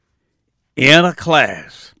in a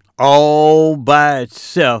class all by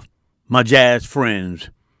itself, my jazz friends.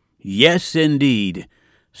 Yes, indeed.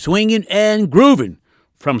 Swinging and grooving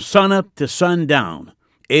from sunup to sundown.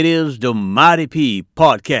 It is the Mighty P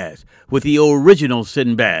podcast with the original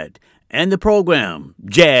Sinbad and the program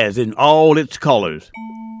Jazz in all its colors.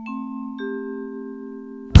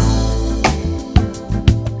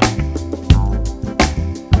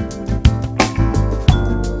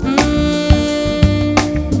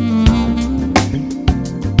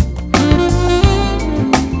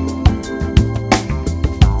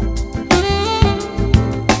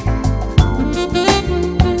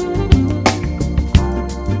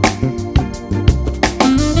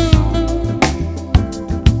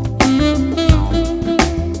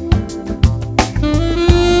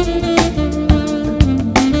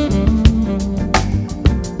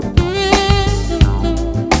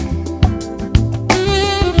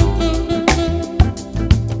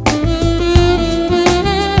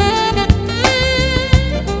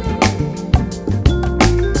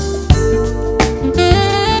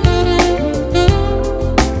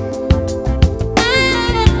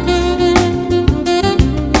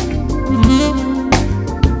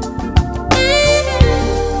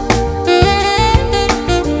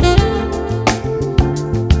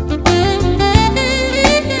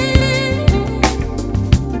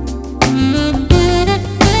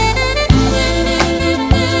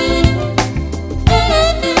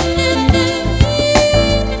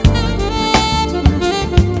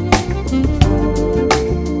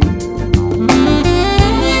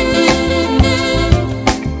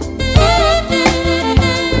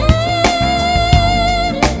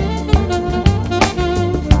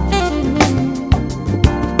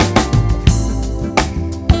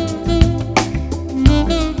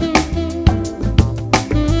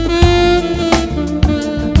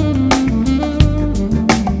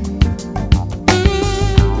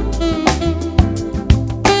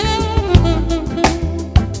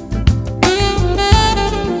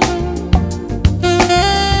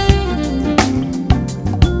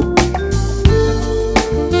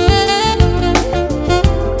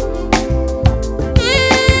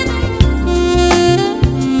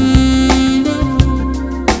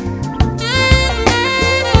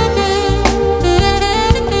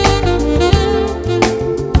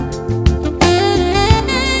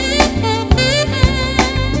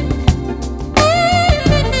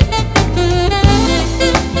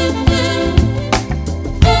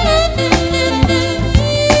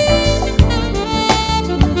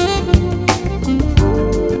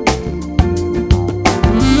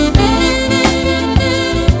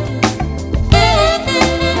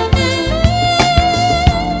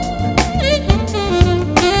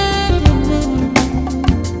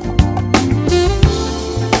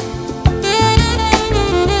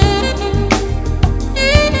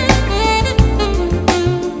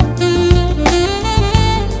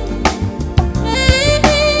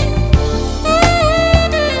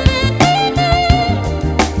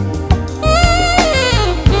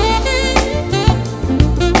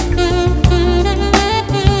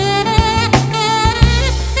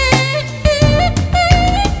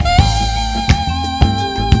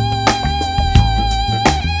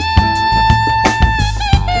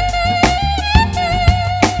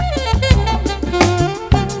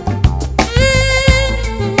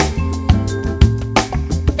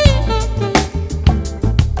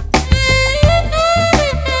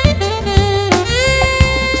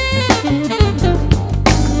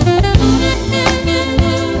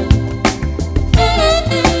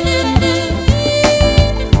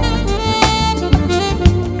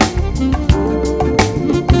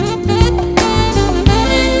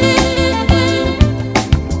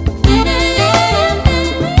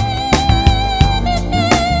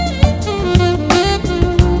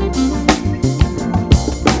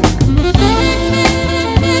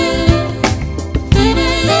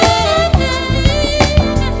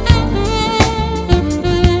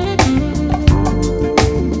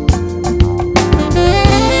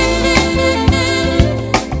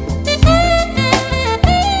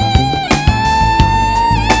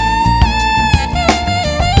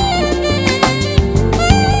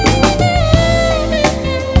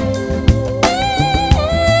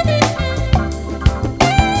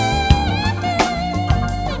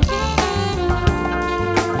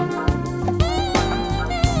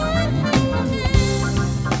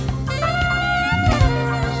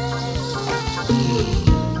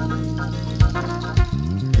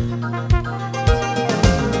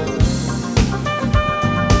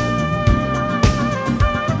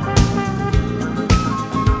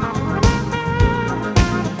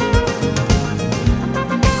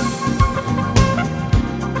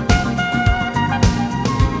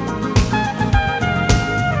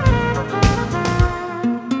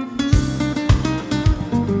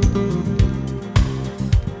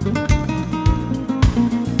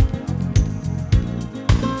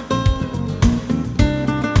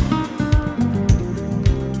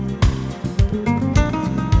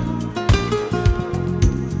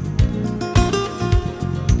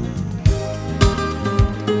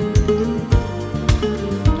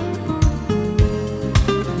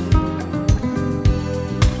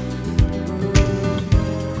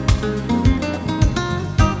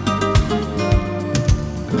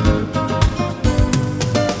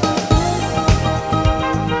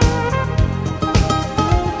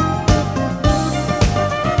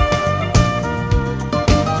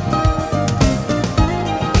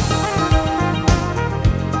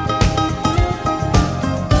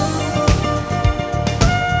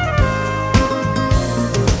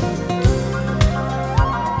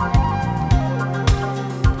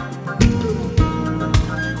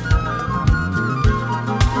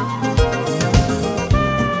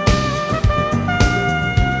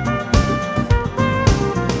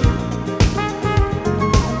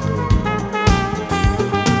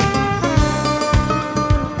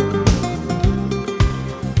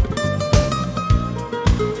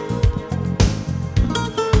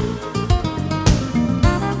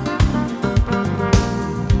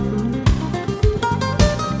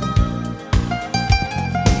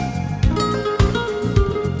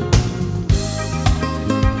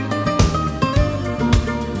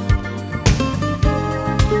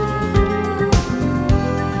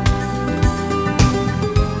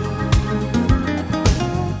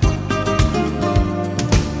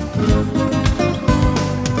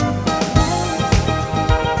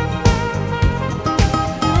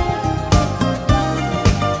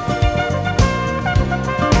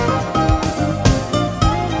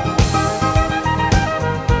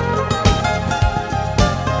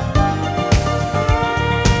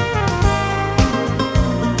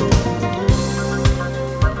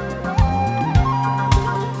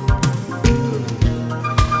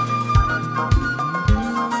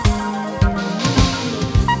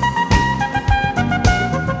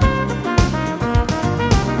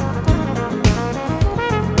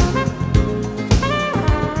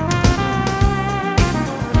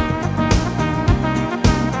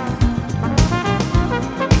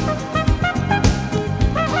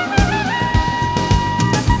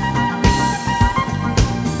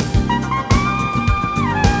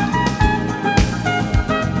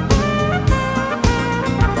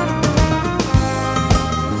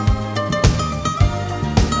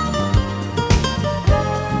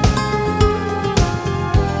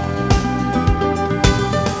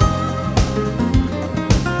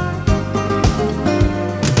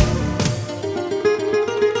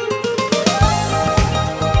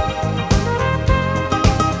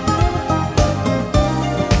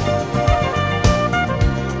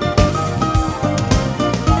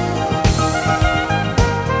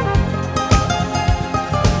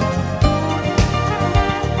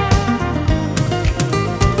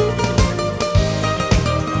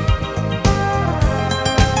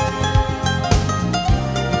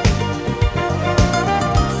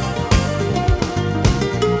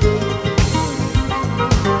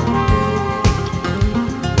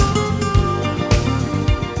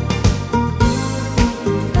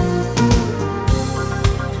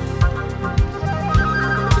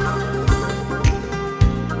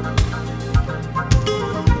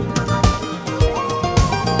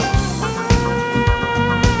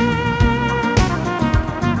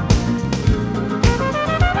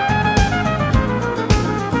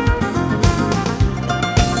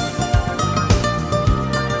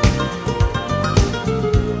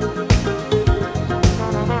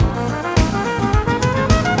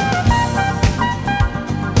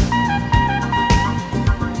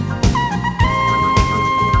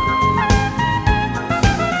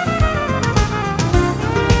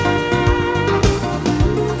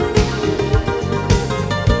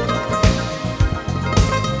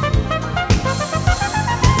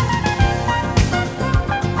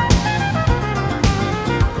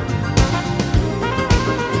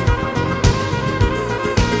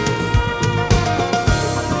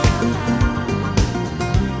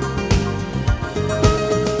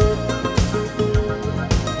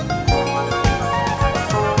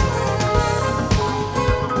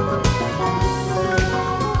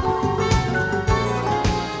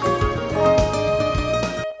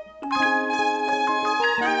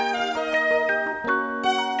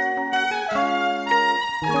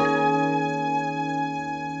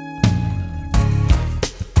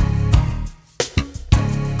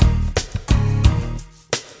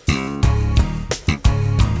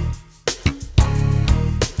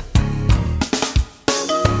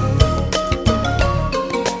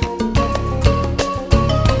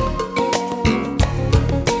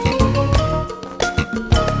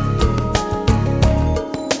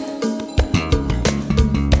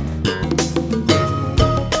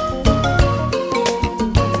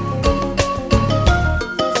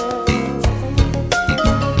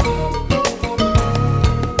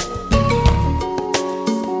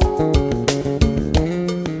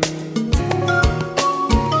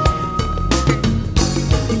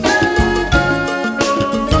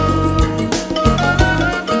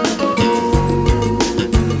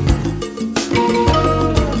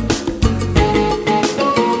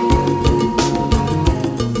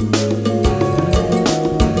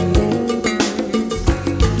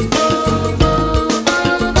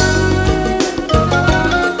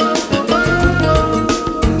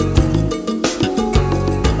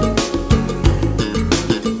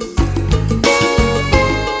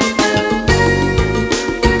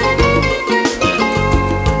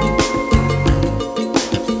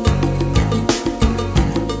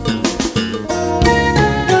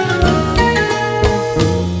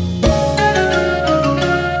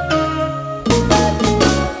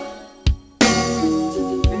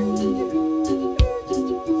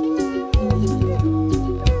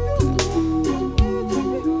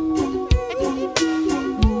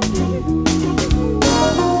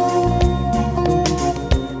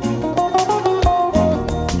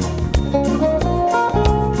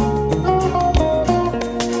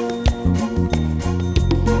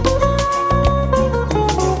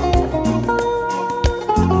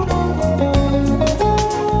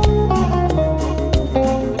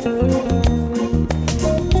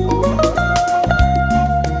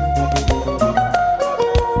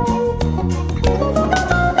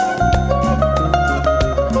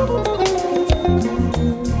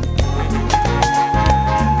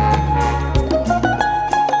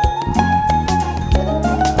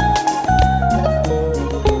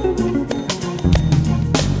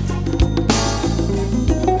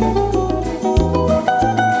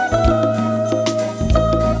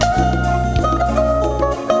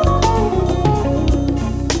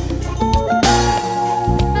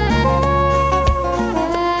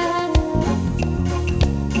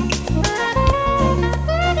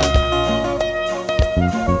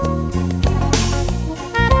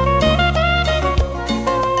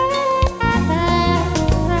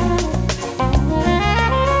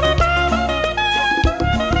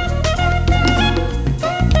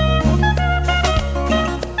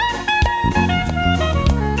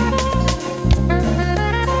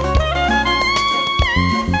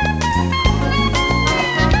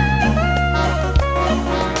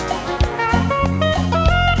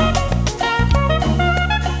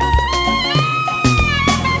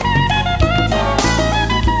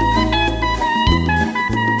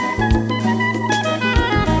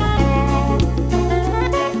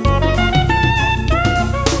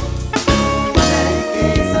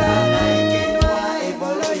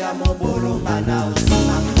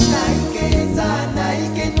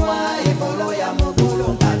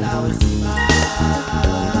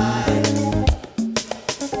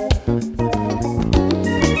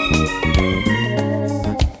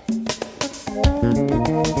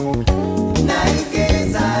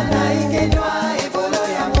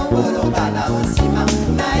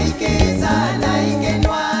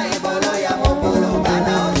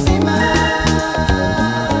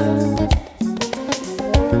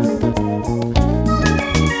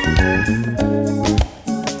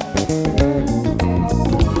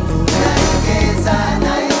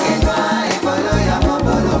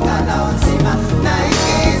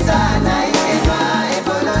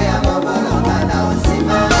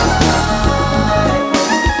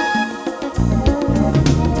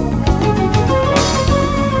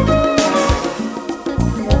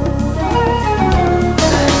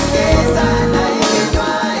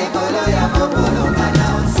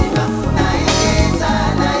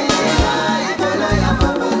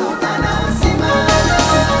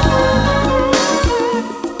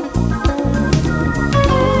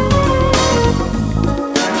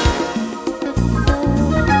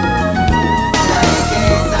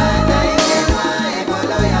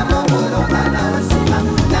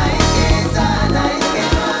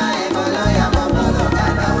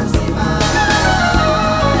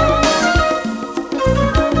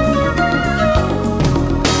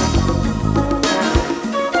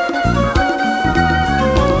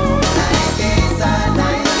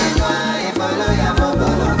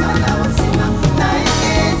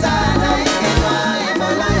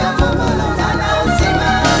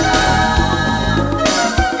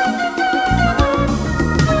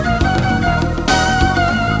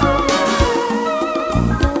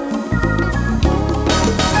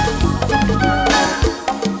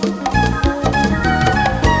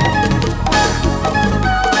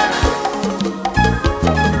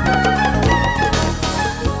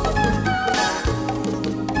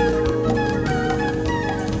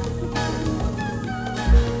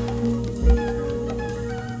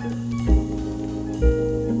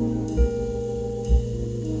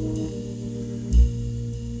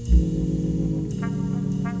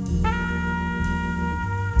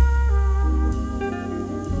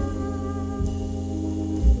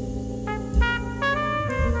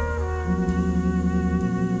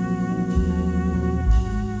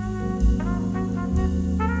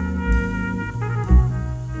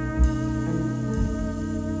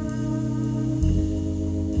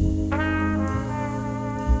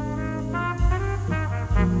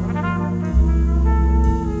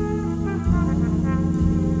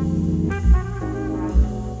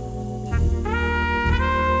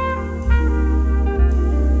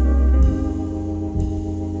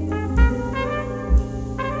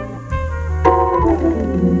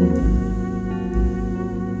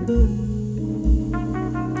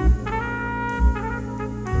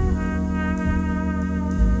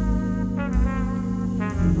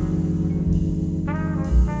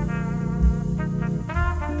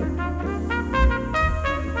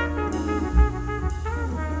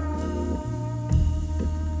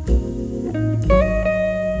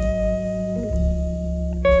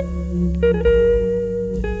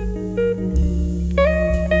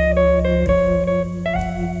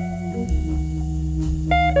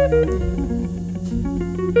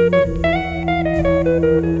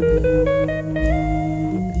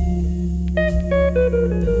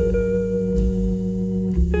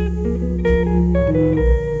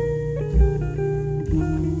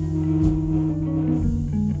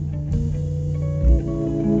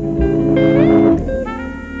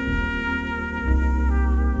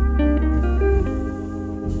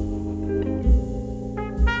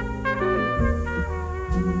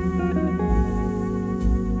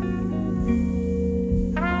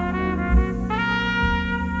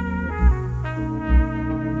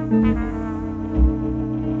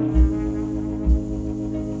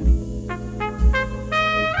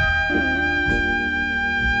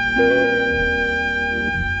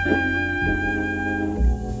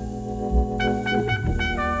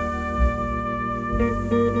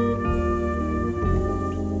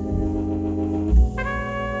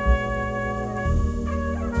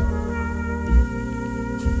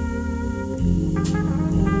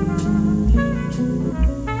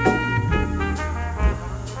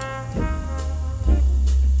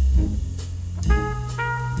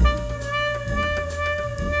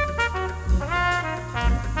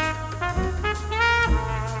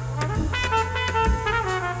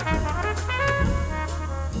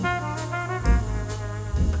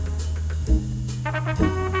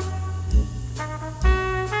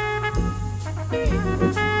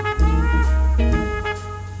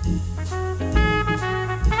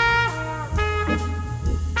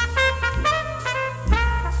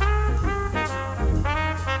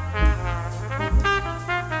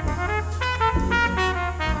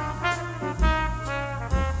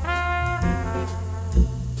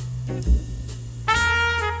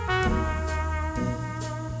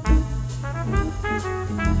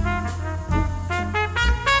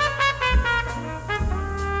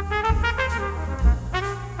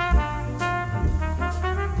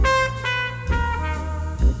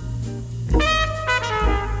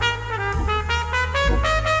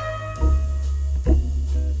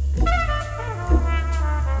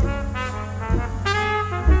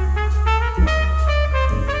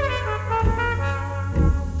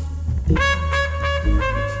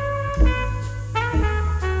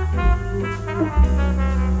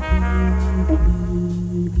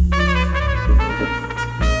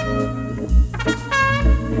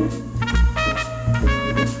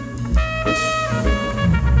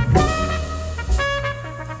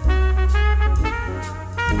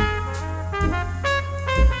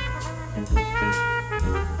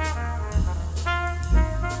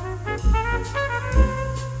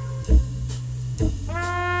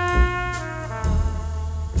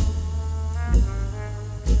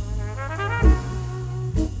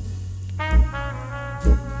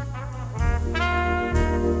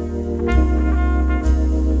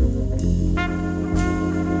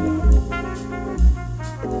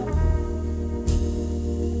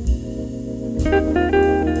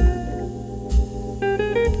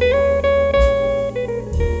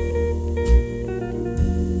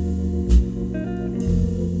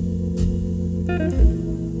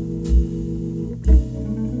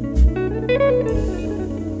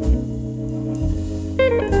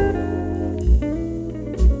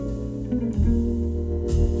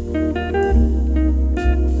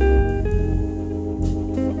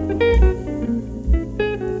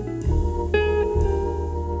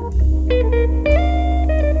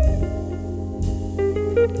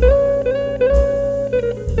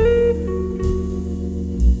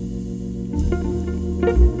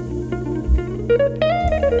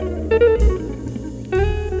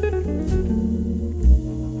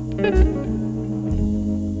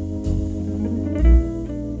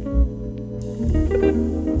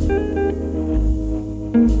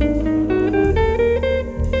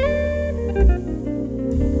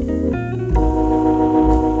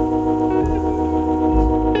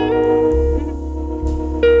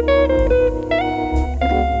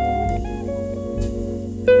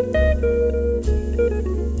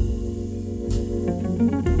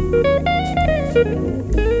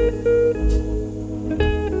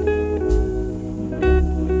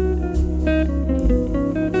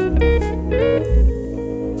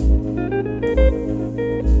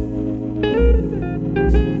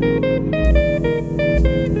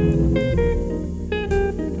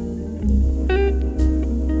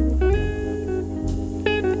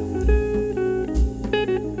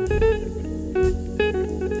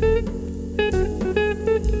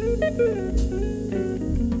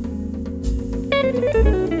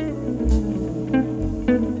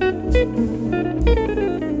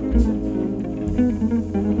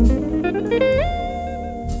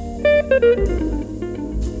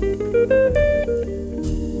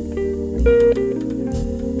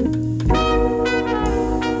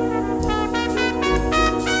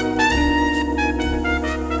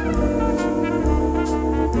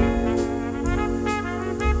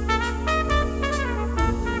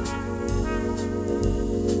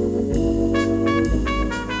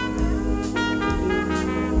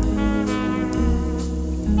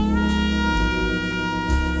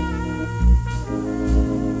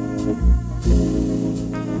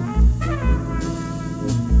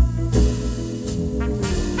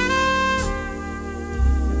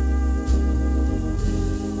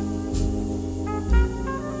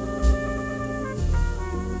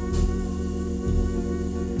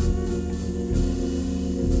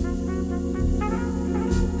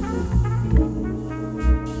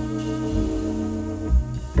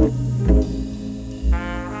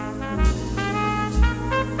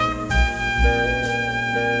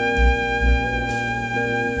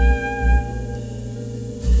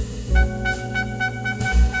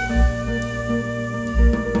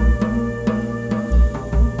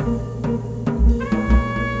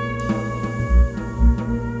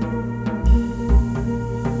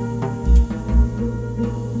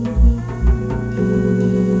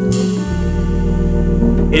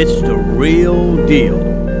 It's the real deal.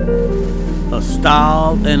 A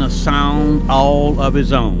style and a sound all of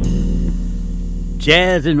his own.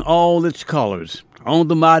 Jazz in all its colors on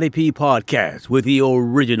the Mighty P podcast with the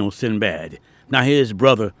original Sinbad. Now here's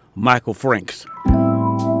brother Michael Franks.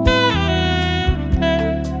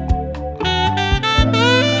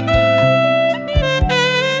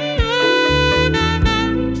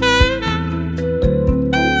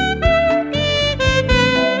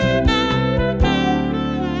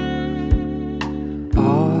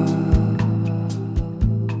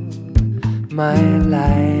 My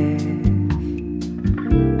life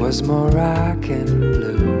was more rock and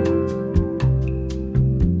blue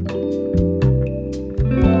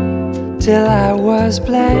till I was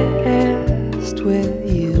blessed with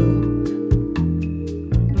you.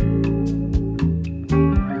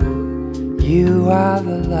 You are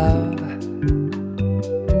the love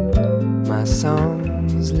my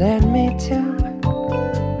songs led me to.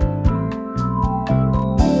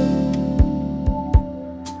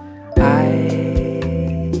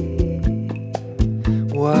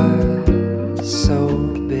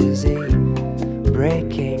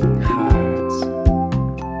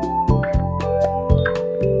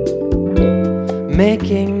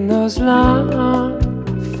 Making those long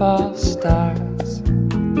false starts.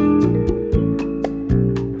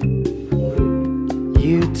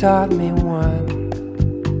 You taught me one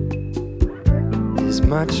is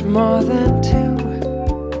much more than two.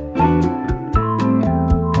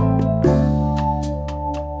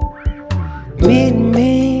 Meet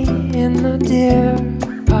me in the deer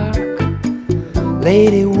park,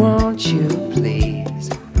 lady, won't you please?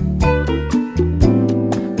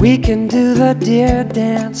 We can do the deer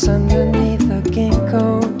dance underneath the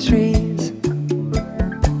ginkgo trees.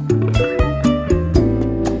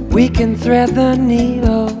 We can thread the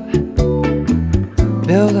needle,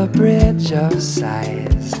 build a bridge of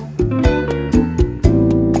sighs.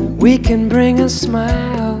 We can bring a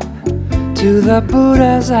smile to the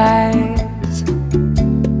Buddha's eyes.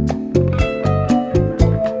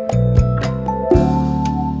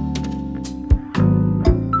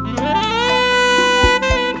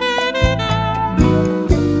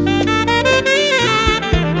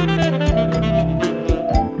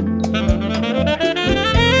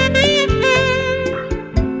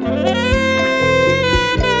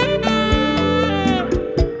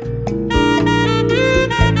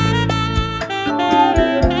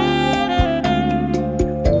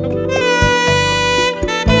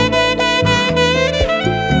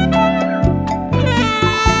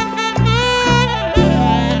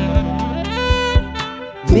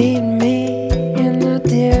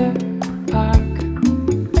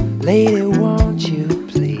 Lady, won't you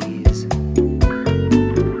please?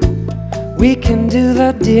 We can do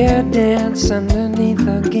the deer dance underneath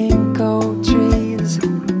the ginkgo trees.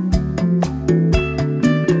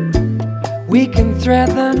 We can thread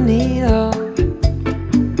the needle,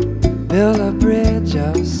 build a bridge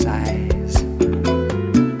of sighs.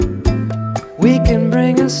 We can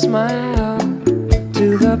bring a smile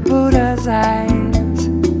to the Buddha's eyes.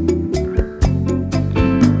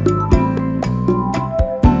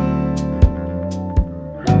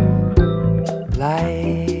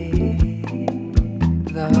 Light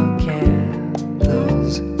the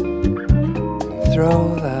candles,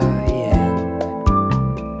 throw the yen.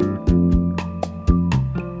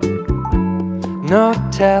 No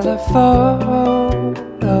telephoto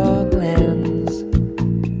lens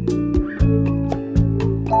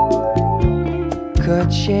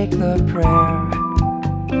could shake the prayer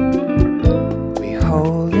we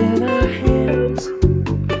hold in our hands.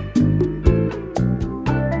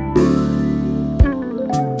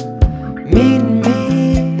 Meet me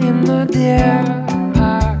in the deer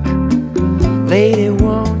park. Lady,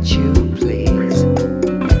 won't you please?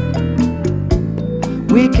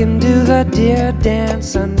 We can do the deer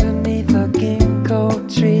dance underneath the ginkgo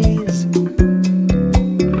trees.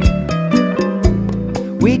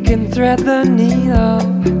 We can thread the needle,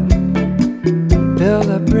 build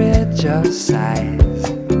a bridge of sighs.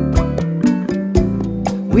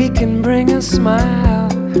 We can bring a smile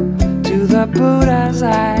to the Buddha's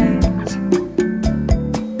eyes.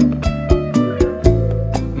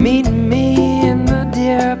 Meet me in the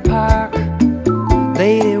deer park.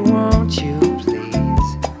 Lady, won't you please?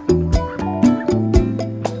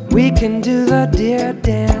 We can do the deer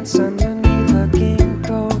dance underneath the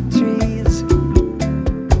ginkgo trees.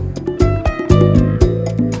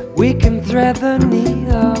 We can thread the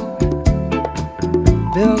needle,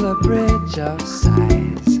 build a bridge of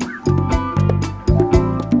sighs.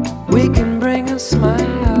 We can bring a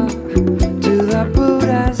smile to the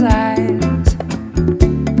Buddha's eyes.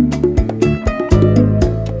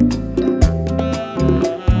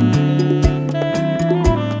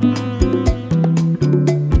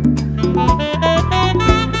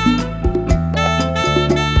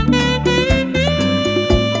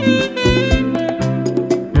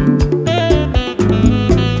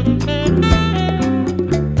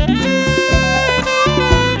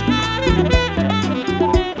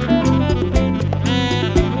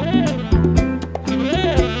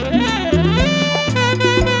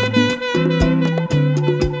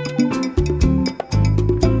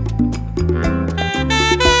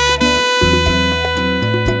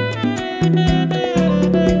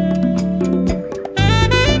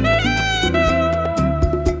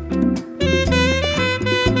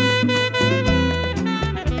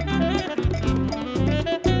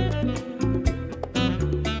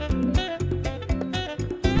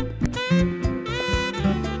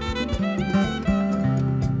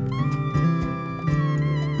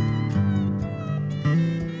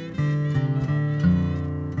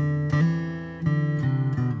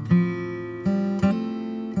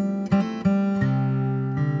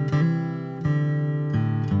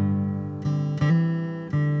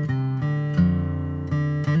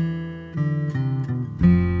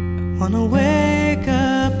 Wanna wake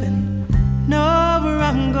up and know where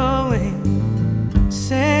I'm going.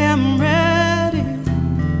 Say I'm ready,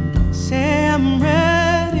 say I'm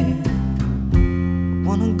ready.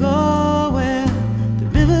 Wanna go where the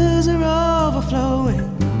rivers are overflowing.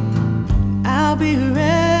 I'll be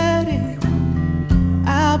ready,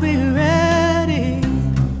 I'll be ready.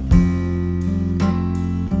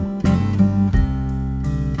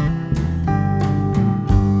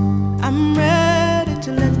 I'm ready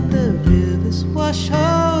to let the rivers wash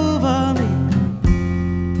over me.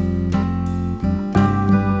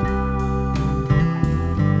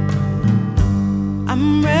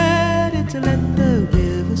 I'm ready to let the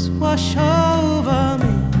rivers wash over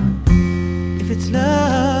me. If it's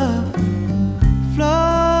love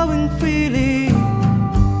flowing freely,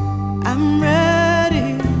 I'm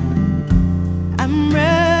ready, I'm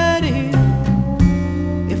ready.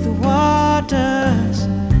 If the waters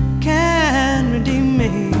can redeem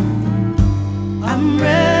me, I'm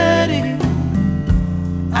ready,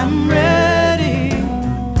 I'm ready.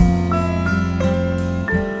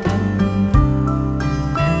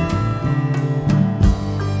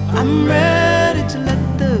 I'm ready to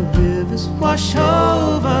let the rivers wash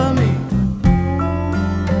over me.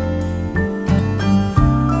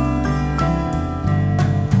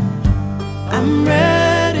 I'm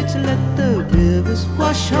ready to let the rivers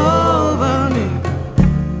wash over me.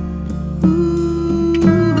 Ooh,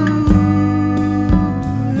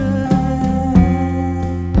 yeah.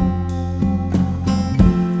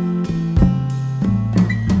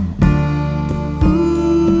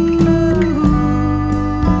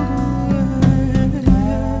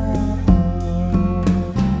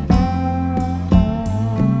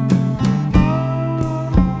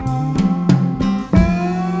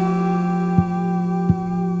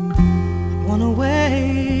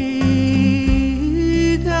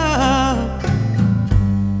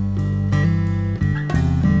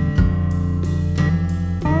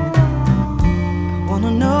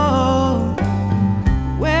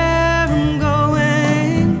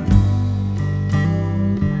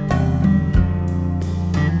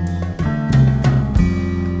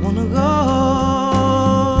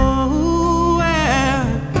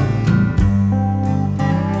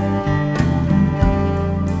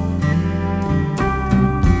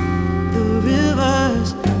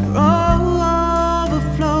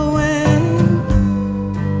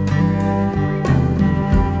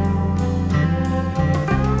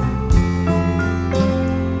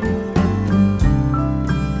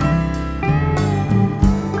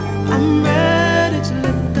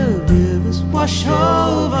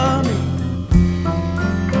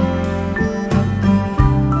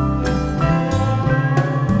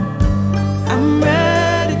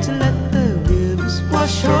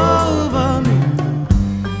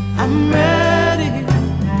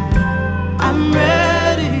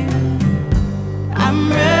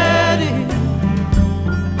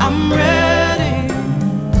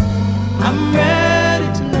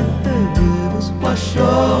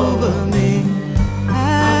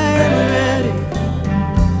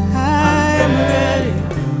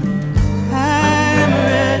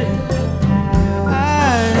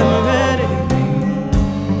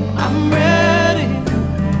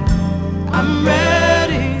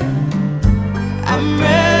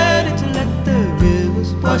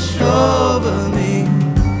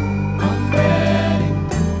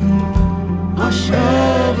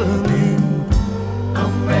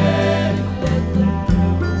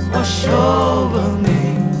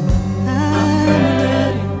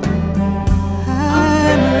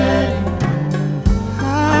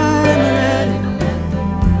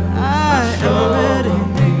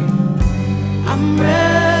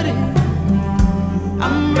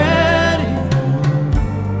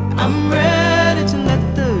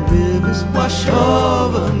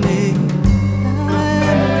 over me. I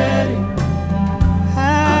am ready. I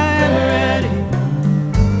am ready.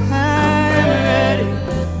 I am ready.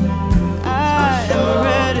 I am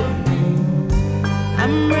ready.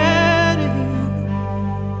 I'm ready.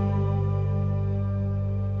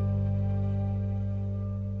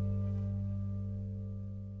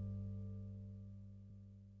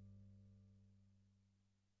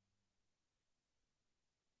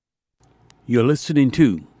 You're listening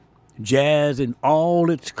to Jazz in all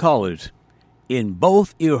its colors in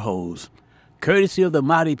both ear holes, courtesy of the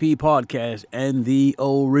Mighty P podcast and the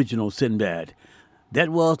original Sinbad. That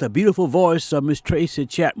was the beautiful voice of Miss Tracy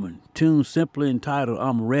Chapman, tune simply entitled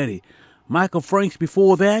I'm Ready. Michael Franks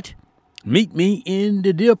before that, Meet Me in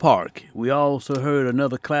the Deer Park. We also heard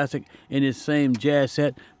another classic in his same jazz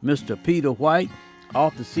set, Mr. Peter White,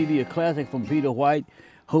 off the CD, a classic from Peter White.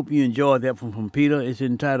 Hope you enjoyed that from Peter. It's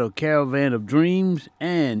entitled Caravan of Dreams.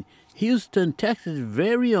 And Houston, Texas'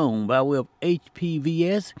 very own, by way of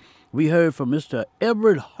HPVS, we heard from Mr.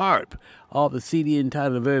 Everett Harp off the CD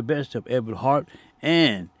entitled The Very Best of Everett Harp.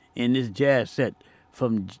 And in this jazz set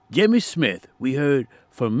from Jimmy Smith, we heard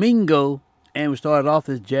Flamingo. And we started off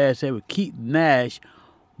this jazz set with Keith Nash,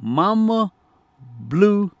 Mama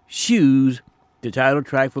Blue Shoes, the title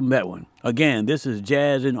track from that one. Again, this is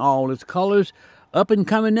Jazz in all its colors. Up and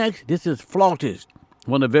coming next, this is Flautist,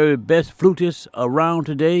 one of the very best flutists around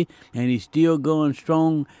today, and he's still going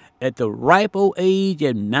strong at the ripe old age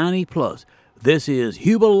at 90 plus. This is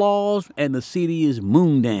Hubert Laws, and the CD is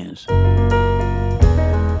Moon Dance.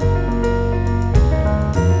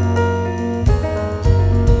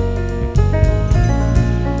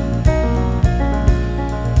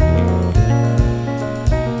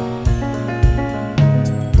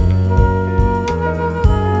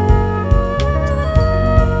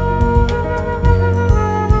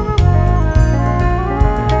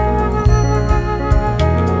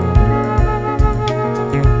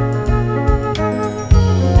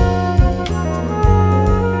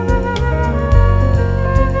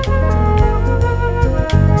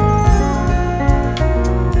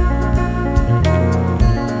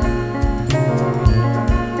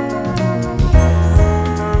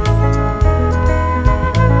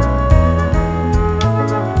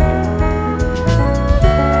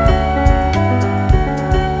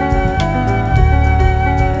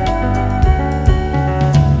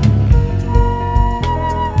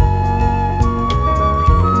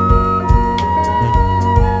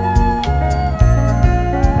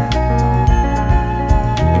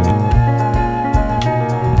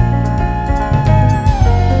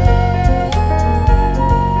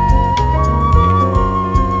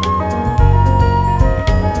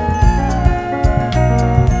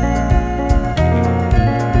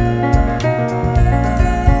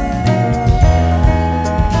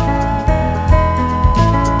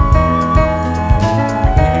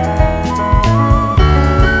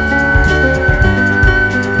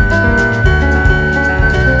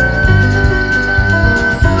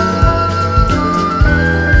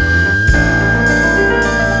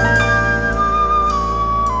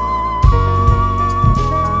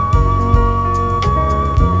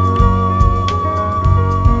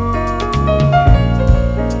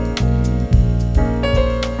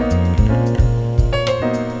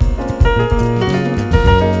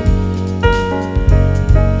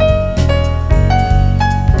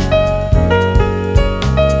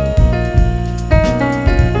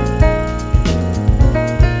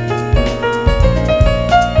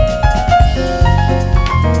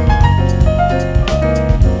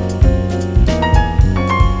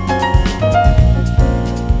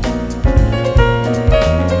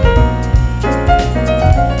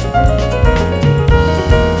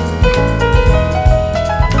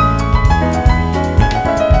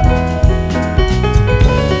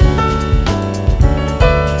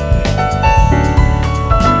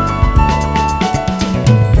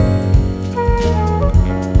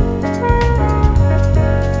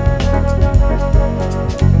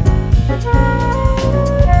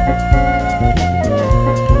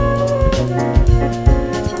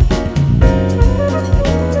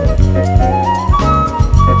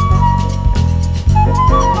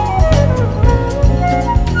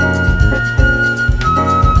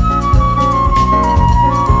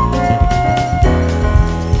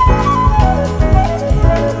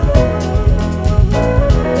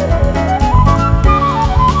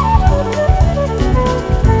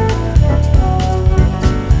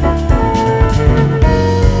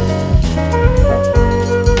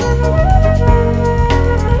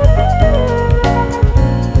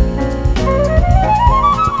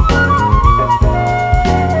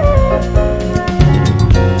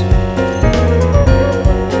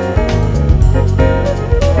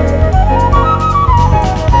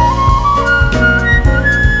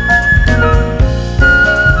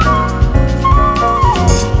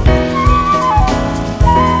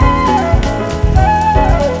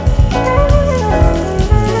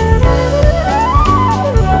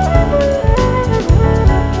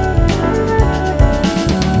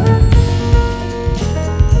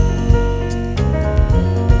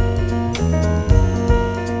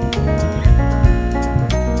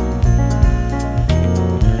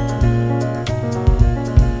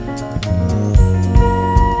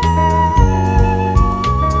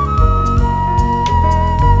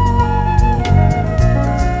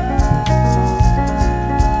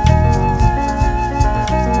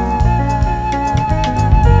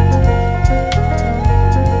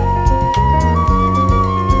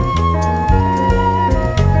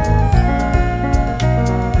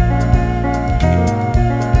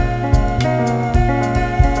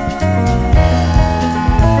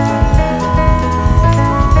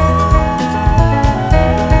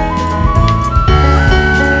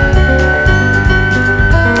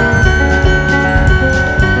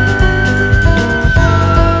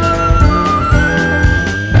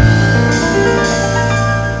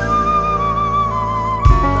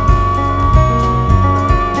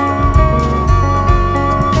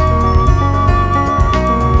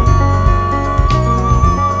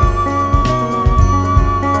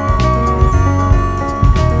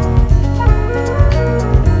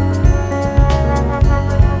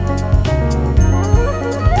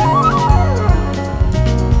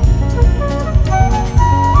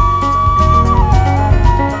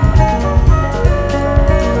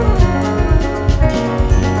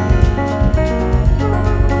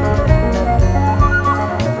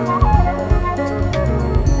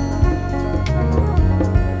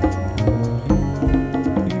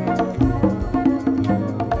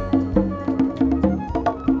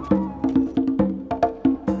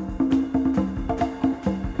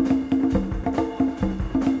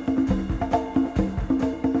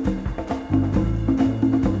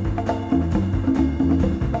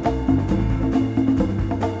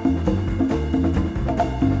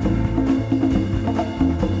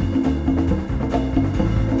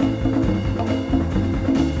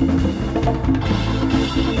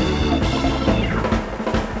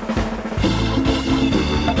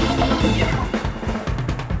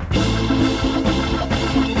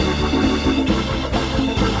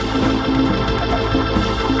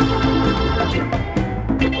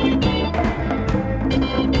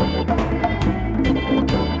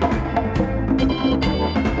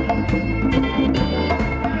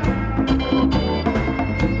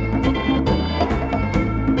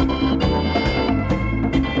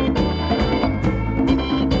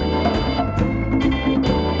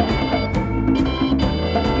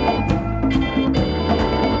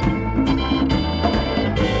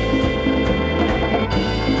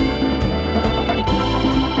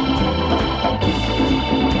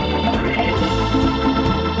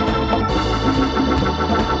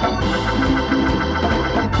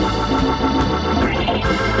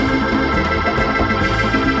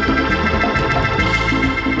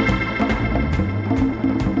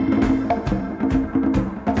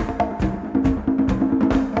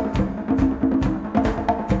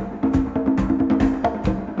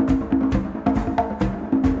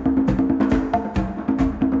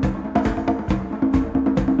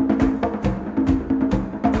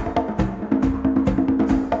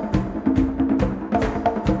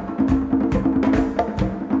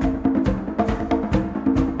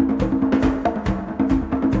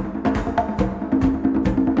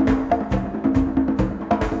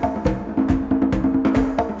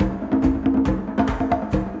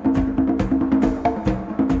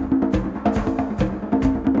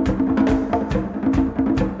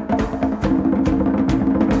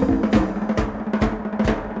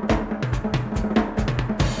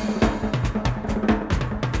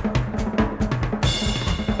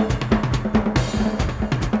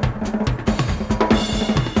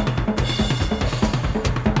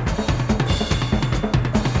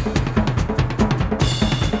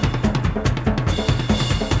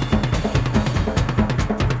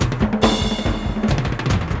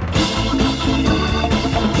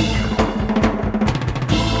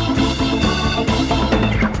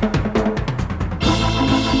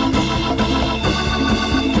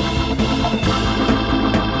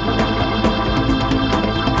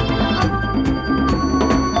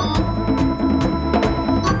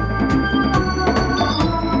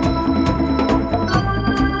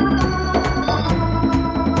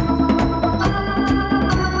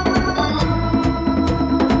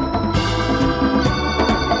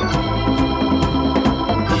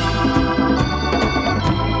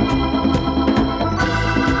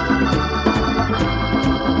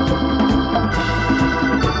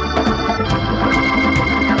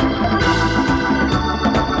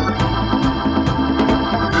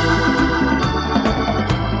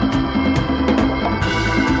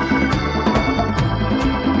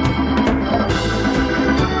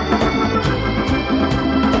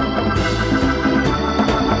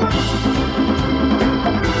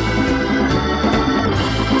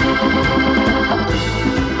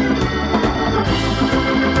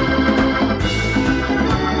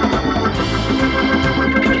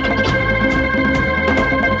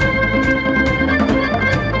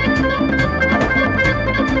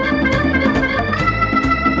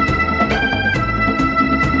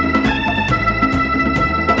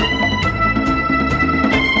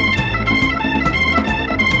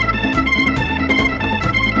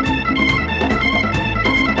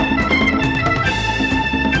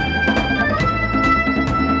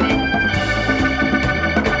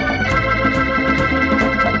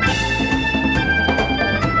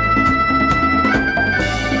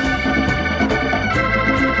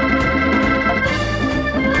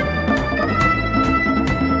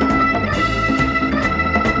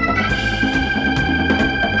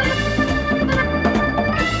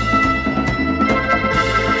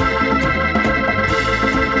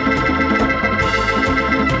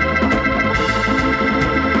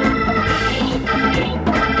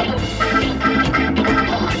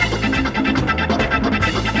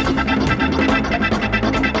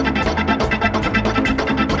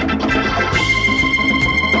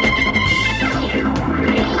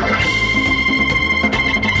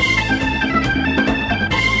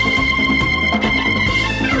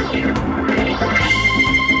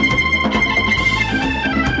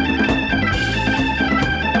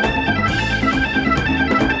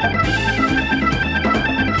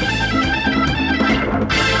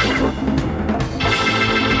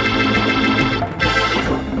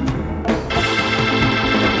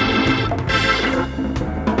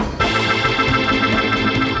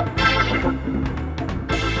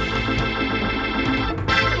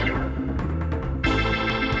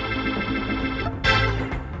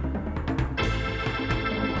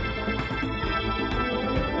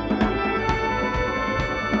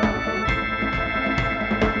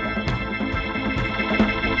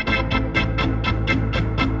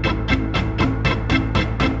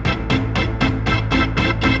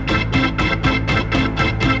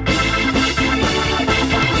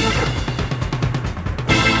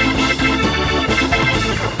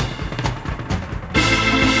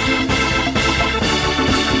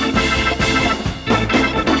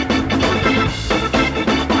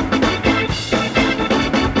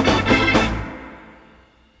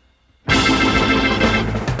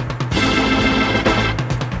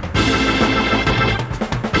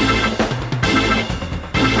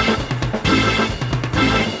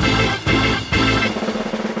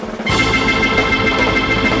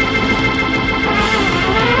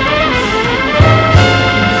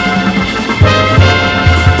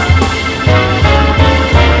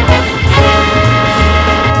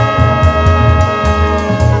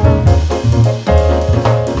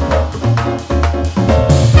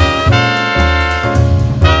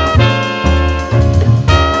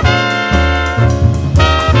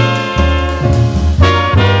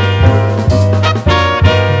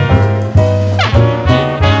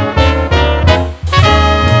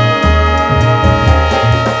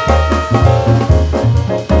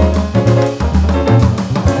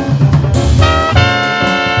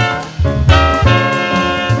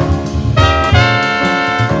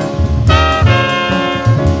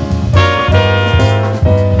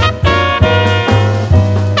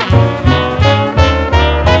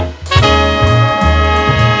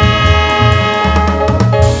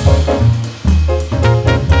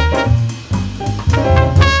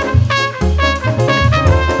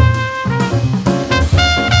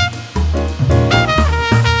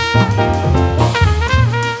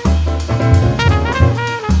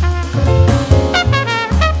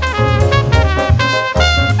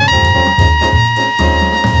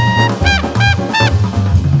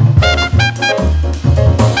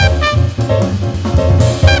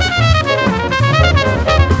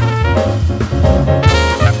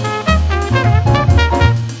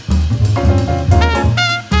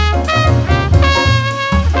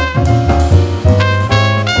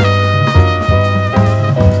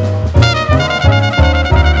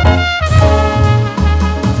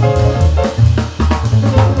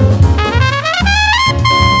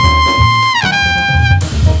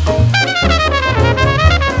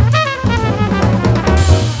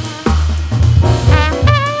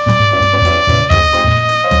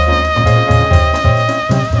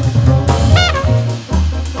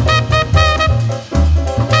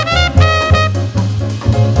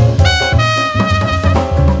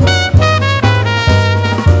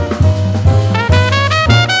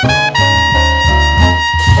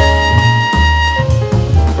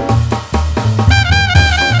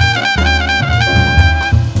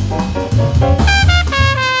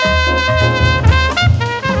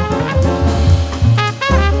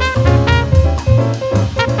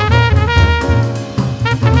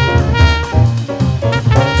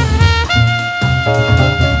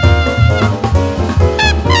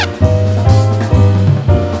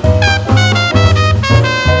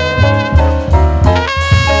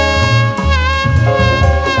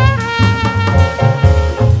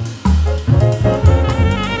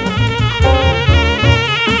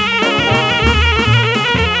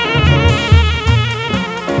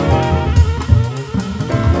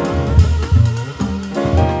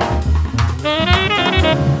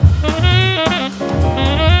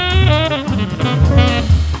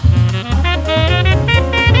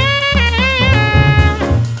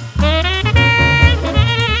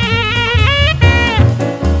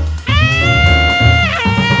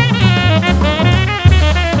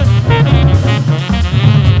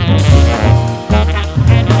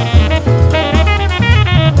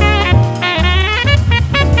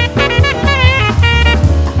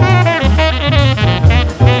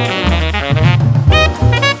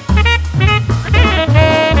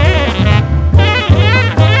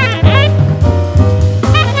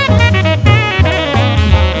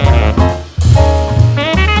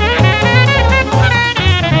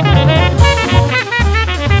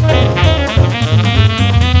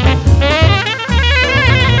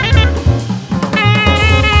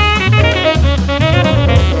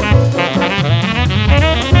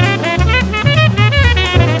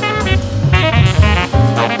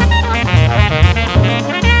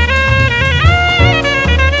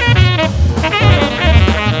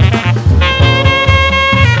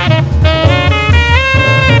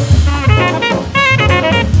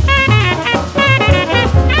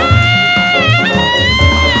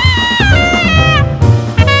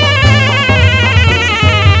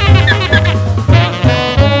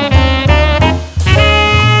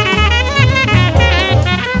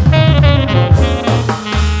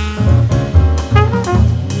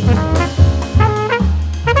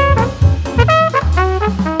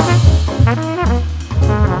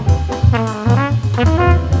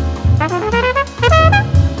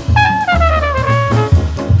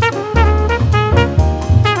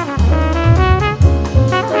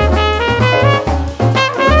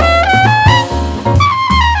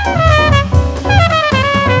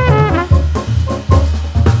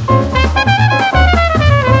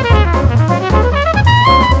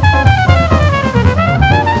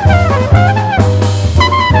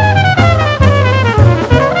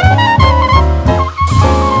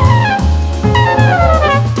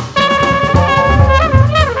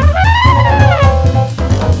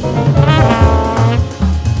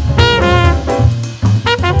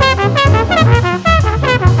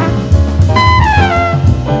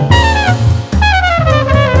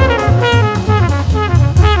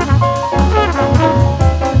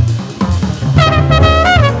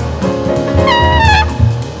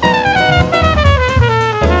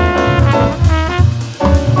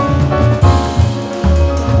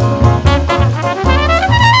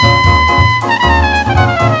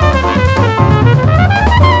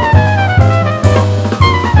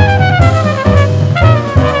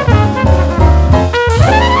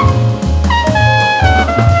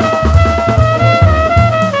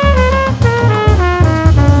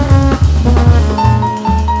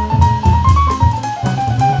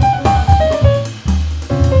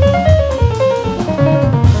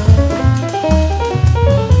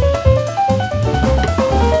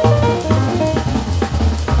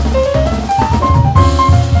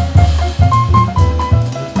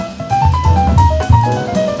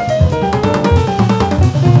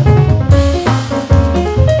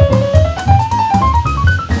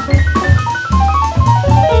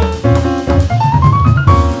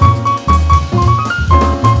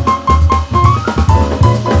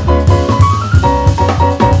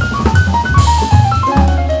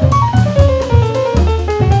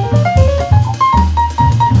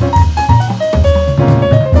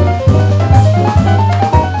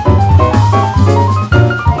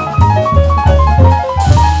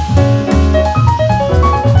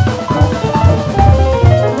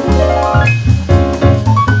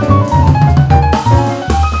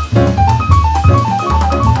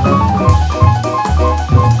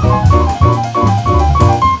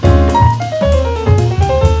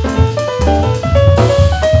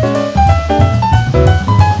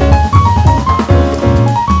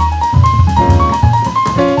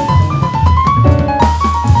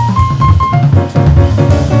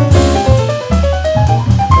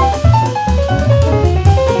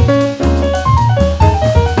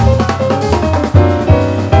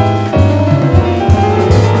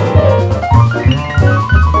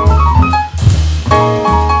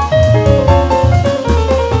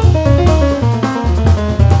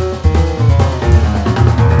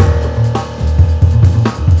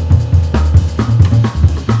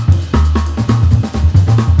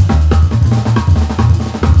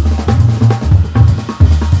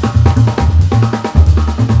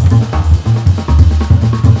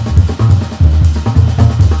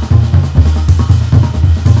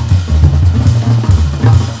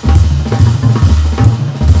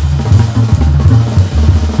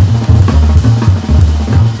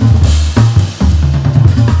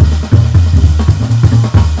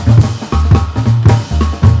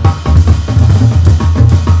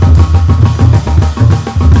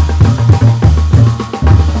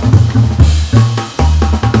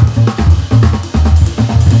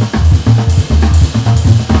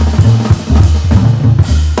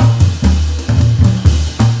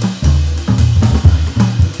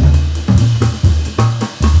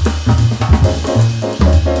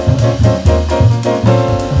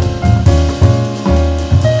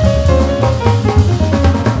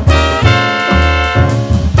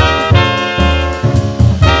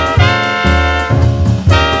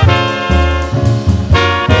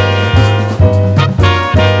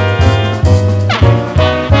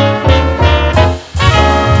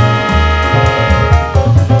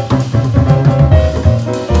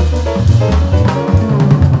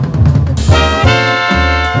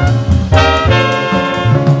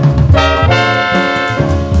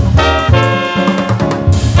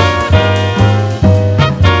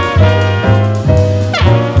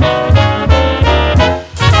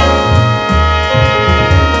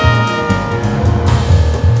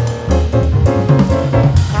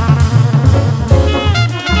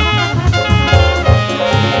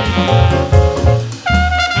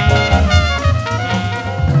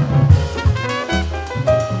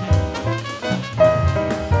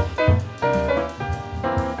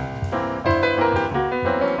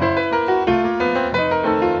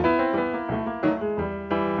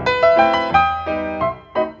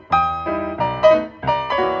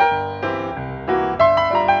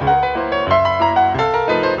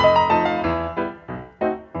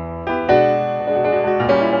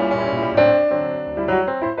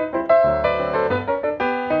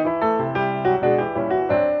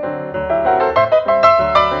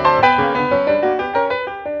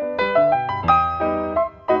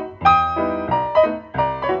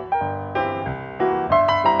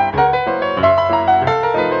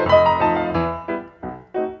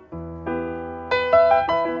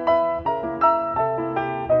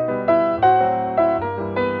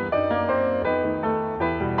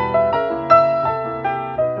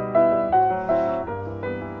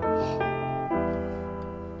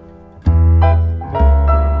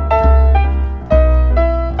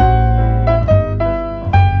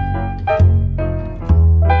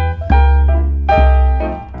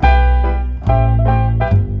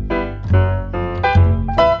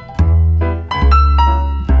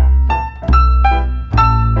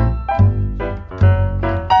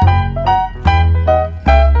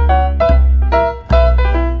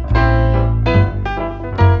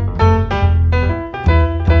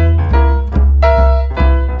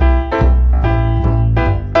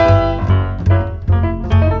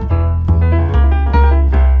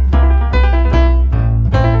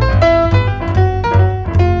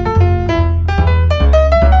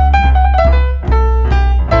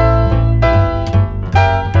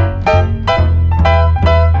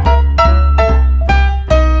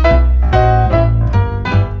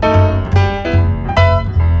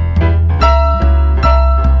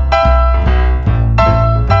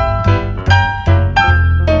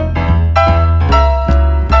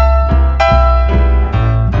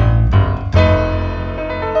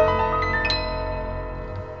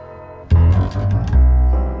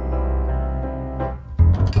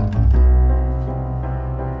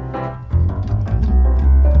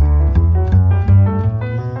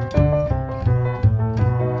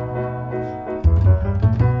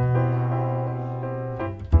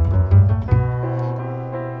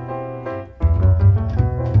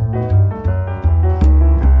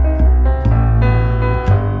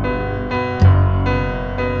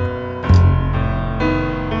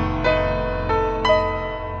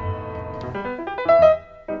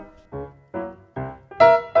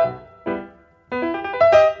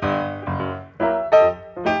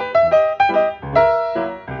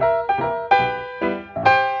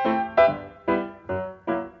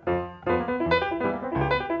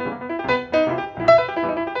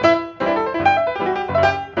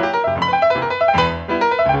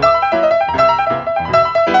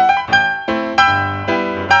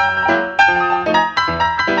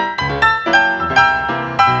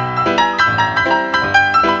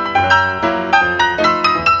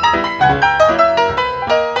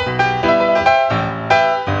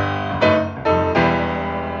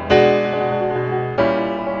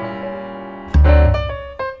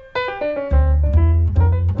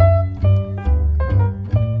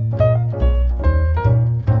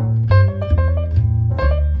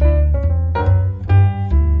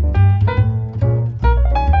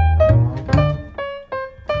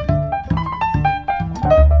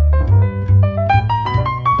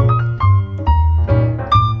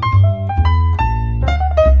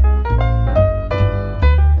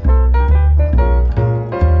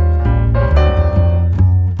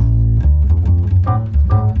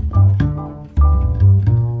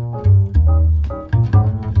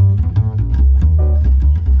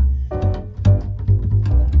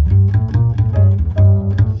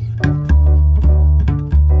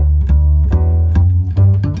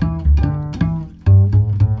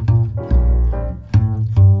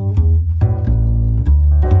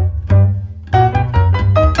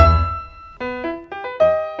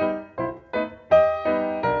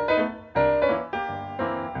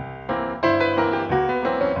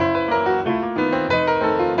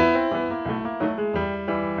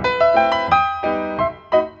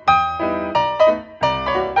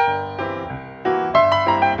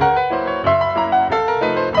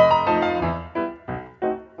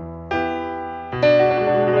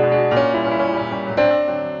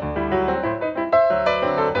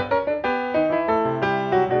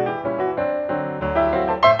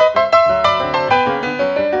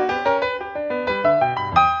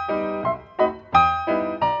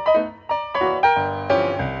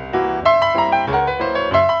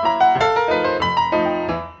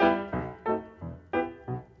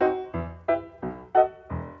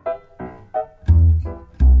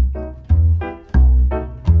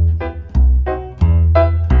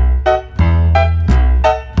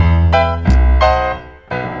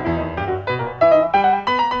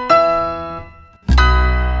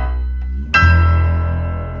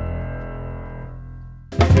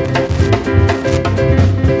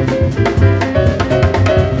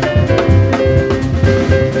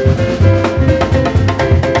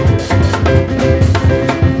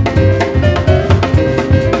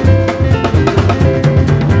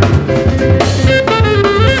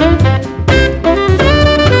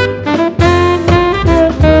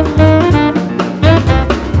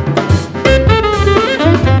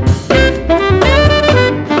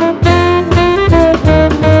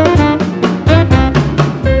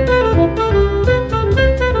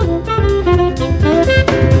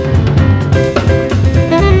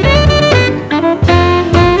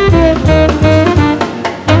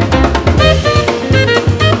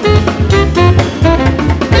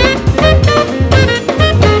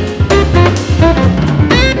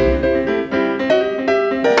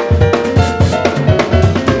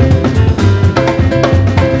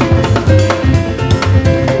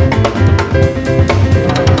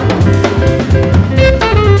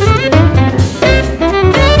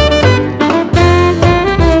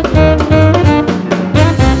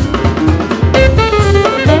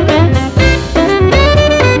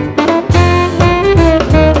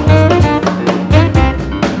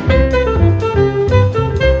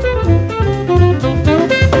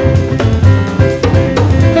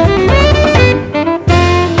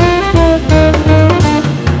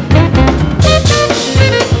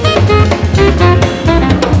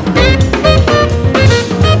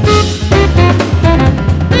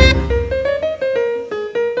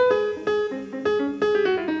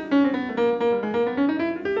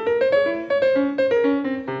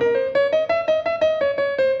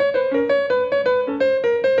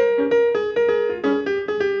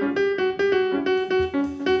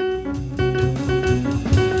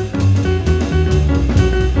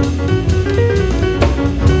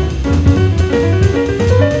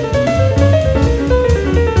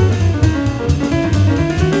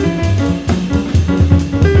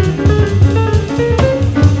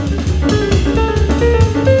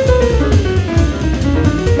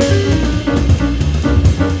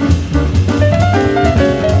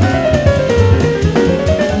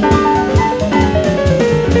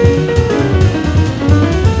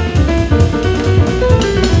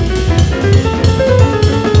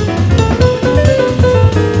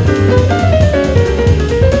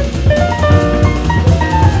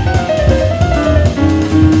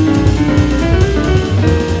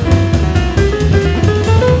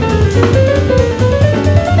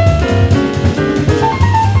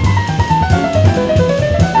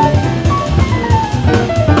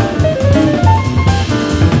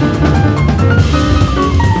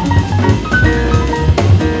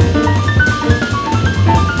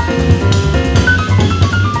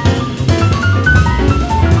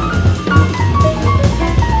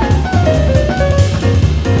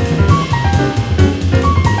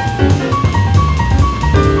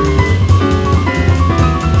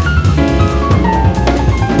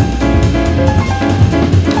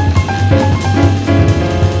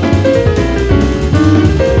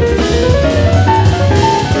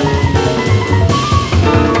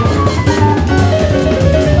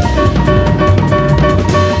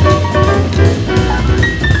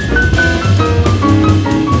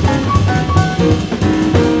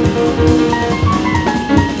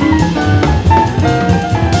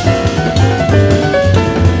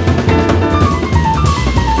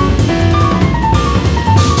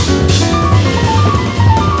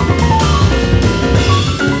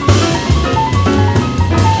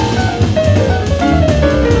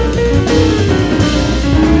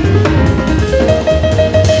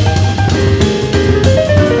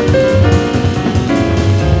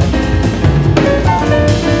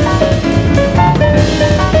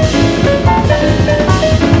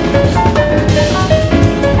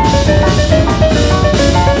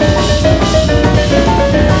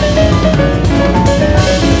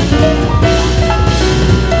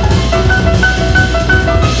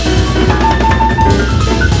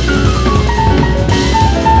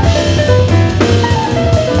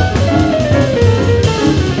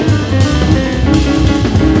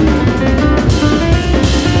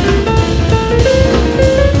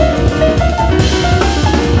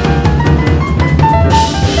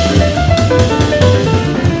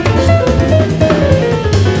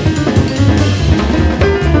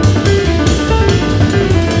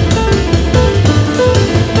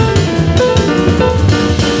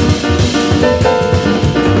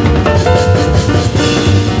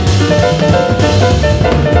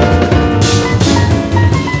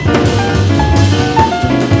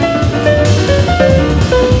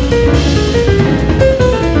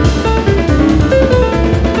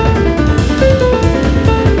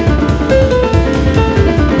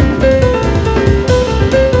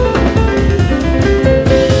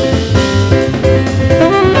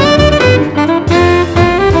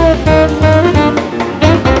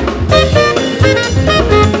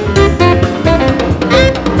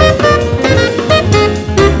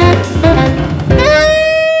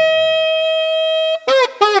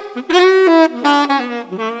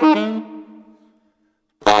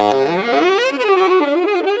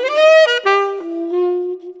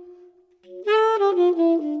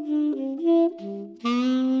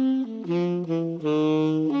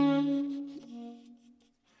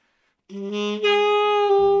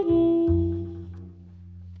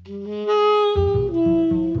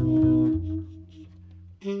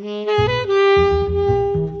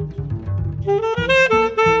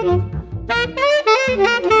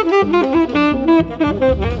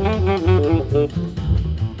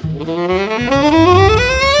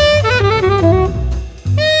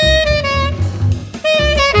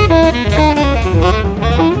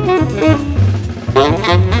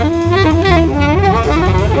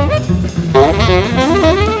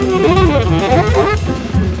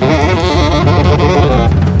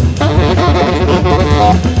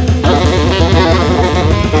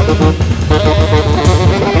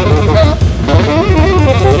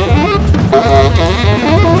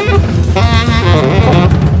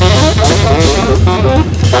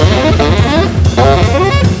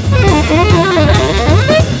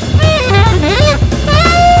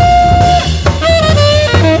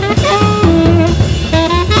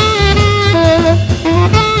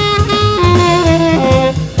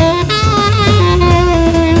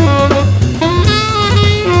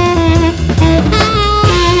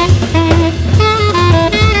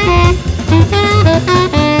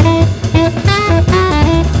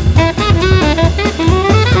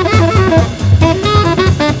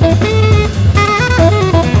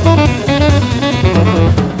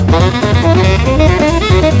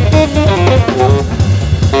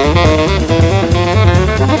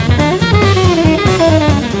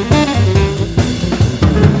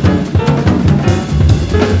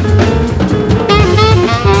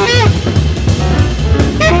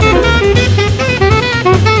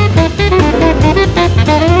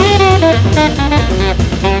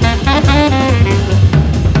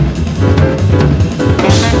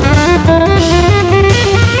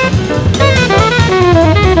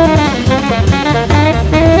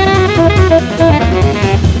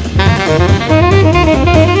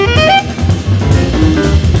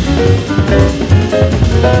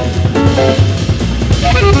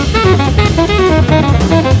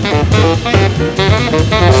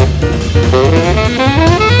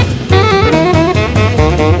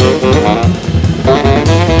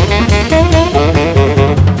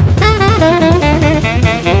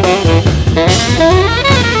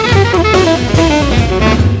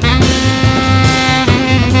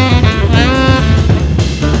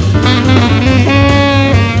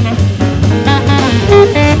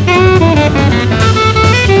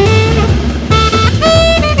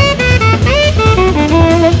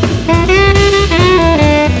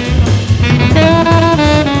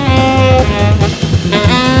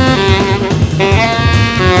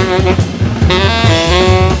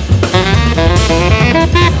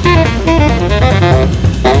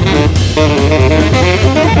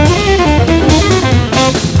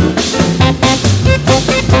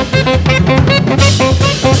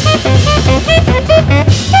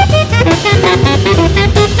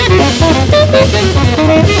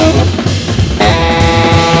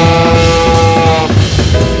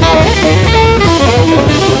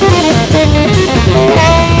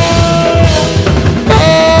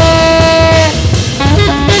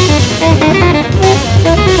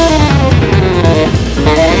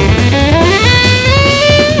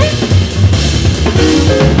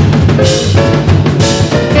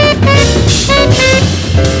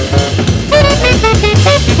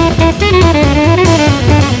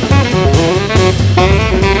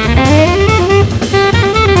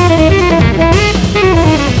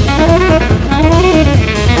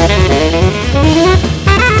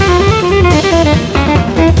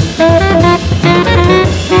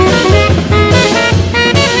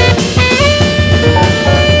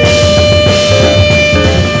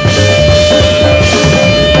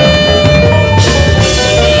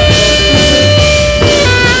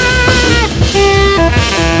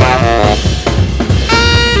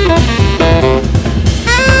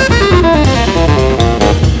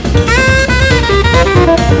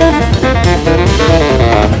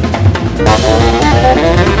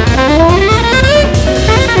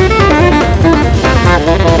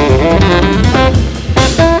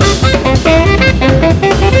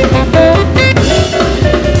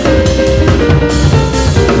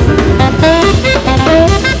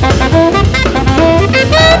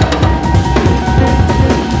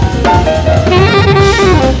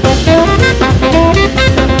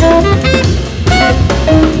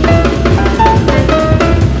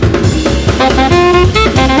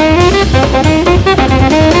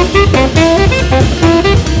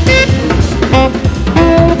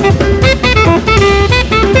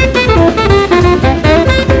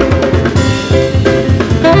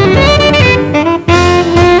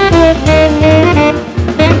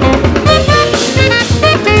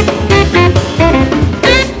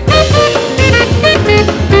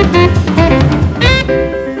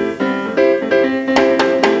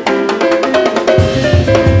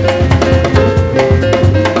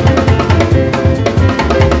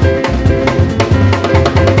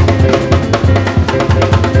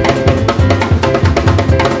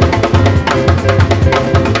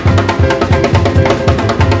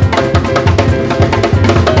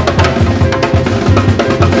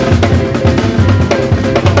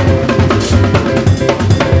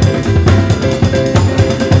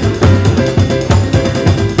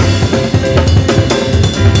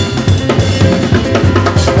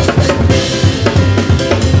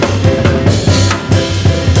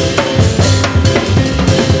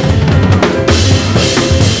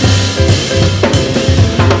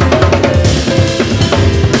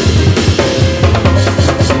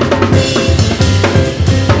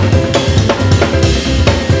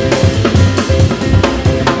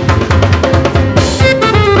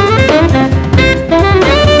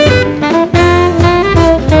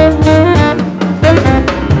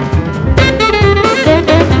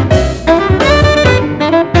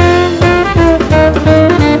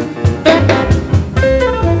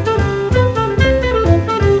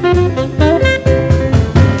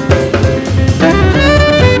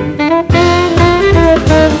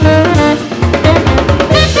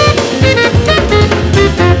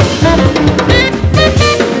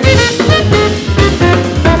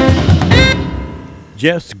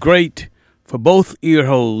 Just great for both ear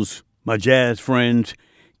holes, my jazz friends,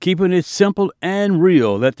 keeping it simple and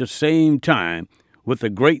real at the same time with the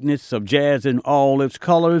greatness of jazz in all its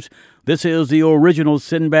colors. This is the original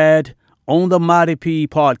Sinbad on the Mighty P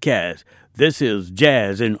podcast. This is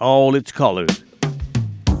jazz in all its colors.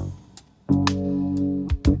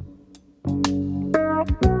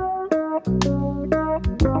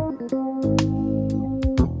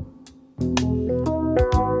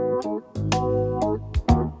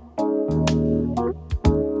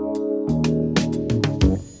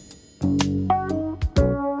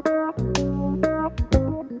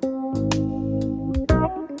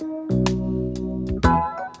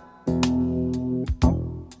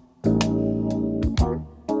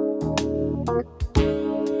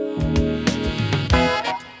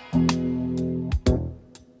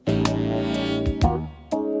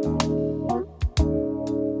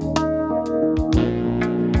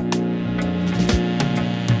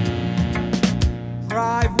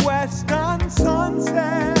 Drive west on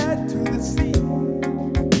Sunset to the sea.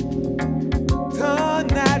 Turn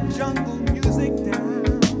that jungle music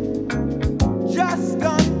down just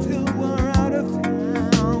until we're out of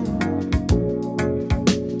town.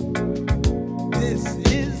 This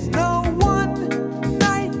is no one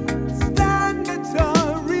night stand, it's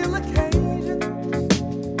a real occasion.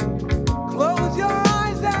 Close your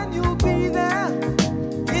eyes and you'll be there.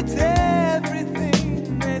 It's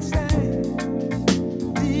everything they say.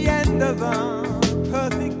 The end of a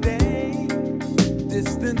perfect day.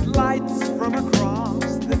 Distant lights from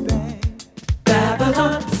across the bay.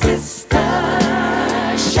 Babylon sister,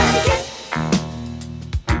 shake it.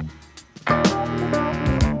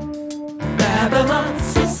 Babylon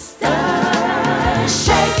sister,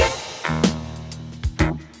 shake it.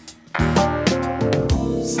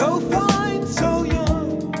 So fine, so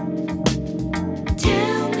young.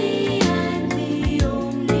 Tell me I'm the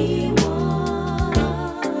only one.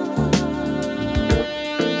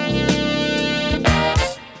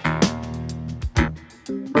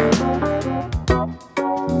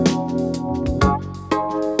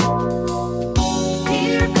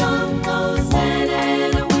 Here come those Santa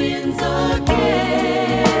Ana winds again.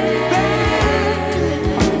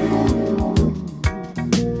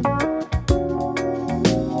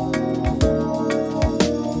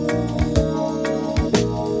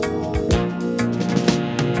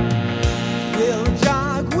 We'll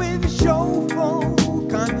jog with show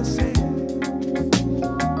folk on the sail.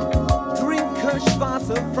 Drink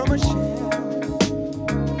Kirschwasser from a shell.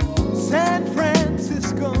 San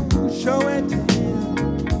Francisco, show and tell.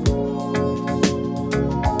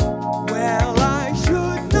 Well, I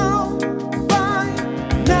should know by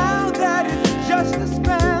now that it's just a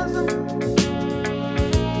spasm,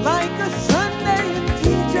 like a Sunday in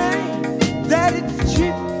TJ, that it's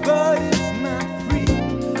cheap but it's not free,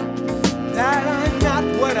 that I'm not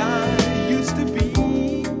what I used to be,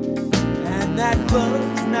 and that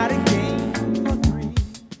love's not a game for three.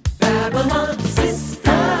 Babylon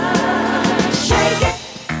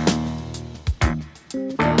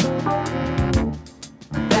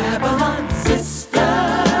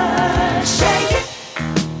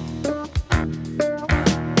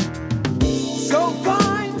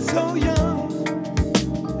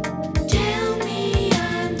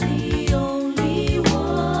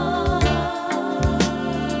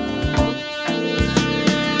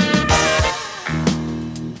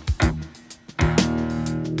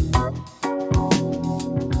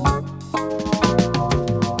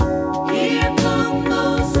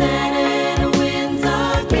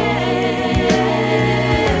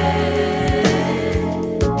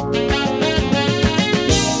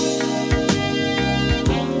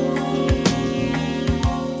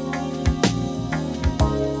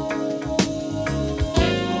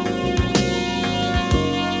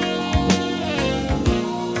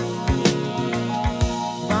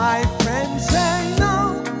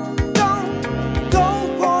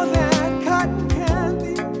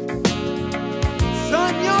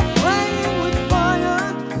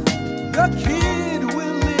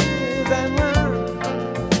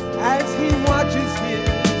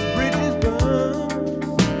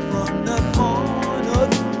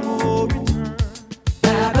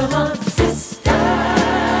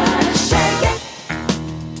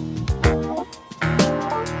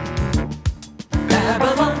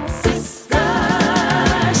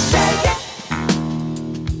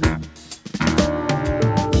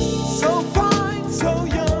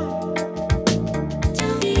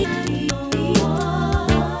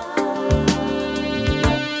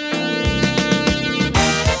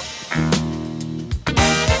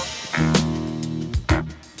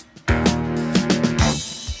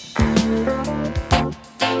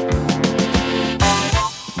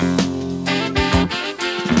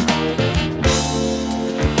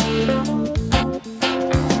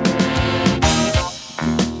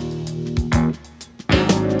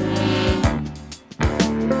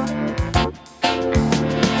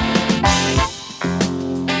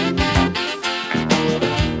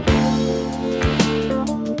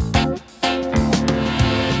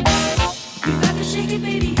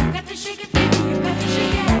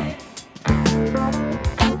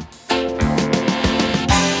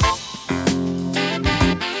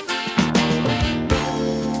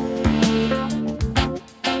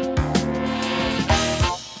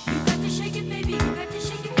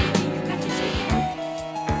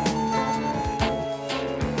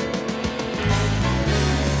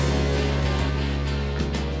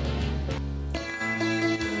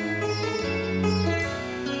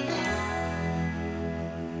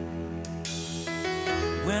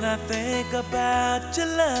When I think about your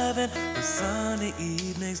loving, the sunny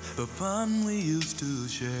evenings, the fun we used to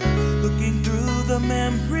share, looking through the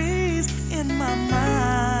memories in my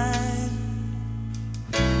mind.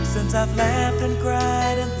 Since I've laughed and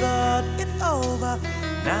cried and thought it over,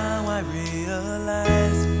 now I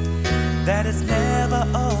realize that it's never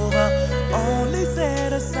over, only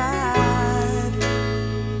set aside.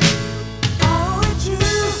 Oh, it's you,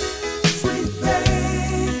 sweet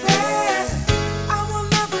baby. I will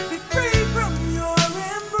never be free from your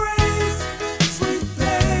embrace, sweet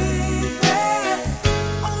baby.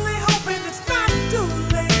 Only hoping it's not too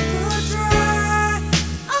late to try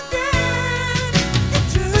again.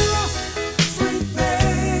 It's you, sweet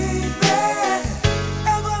baby.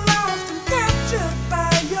 Ever lost and captured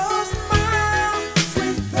by your smile,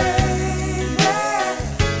 sweet baby.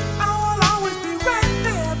 I will always be right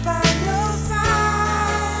there by your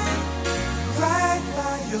side, right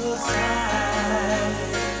by your side.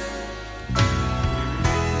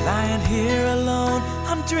 Lying here alone,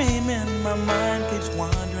 I'm dreaming, my mind keeps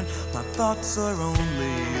wandering, my thoughts are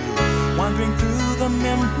only you, wandering through the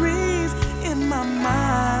memories in my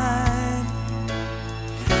mind.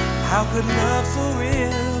 How could love so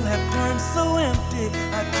real have turned so empty?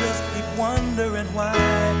 I just keep wondering why.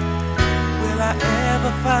 Will I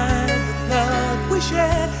ever find the love we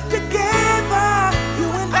shared together, you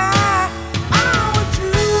and I? Oh, it's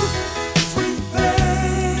you, sweet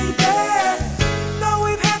baby. Though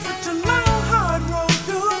we've had such a long, hard road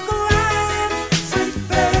to climb, sweet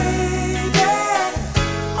baby.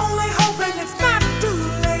 Only hoping it's not too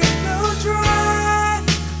late to try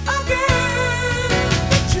again.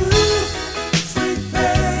 It's you, sweet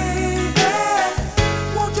baby.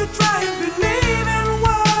 Won't you try and believe in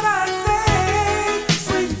what I say,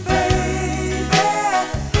 sweet baby?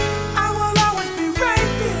 I will always be right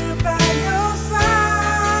here by your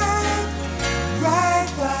side, right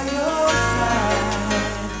by your side.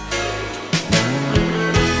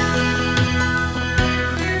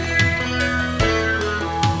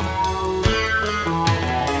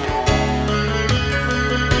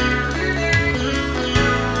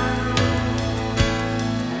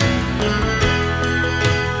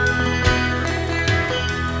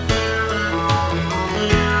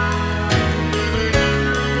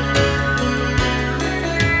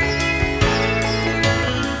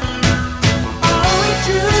 Oh, it's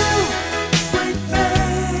you, sweet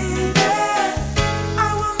baby. I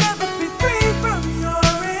will never be free from your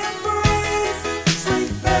embrace,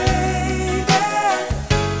 sweet baby.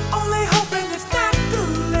 Only hoping it's not too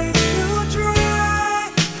late to try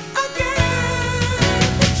again.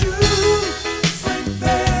 It's you, sweet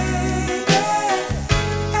baby.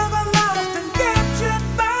 Ever lost and captured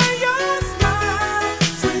by your smile,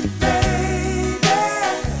 sweet baby.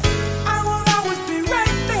 I will always be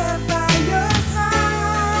right there by your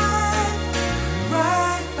side,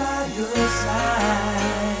 right by your side.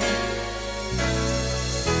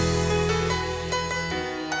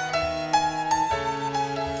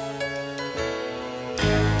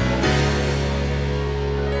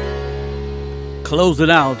 Closing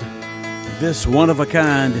out this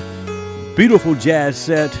one-of-a-kind, beautiful jazz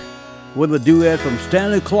set with a duet from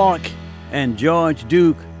Stanley Clarke and George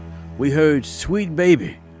Duke. We heard Sweet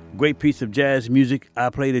Baby, great piece of jazz music. I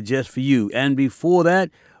played it just for you. And before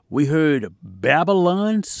that, we heard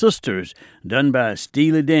Babylon Sisters, done by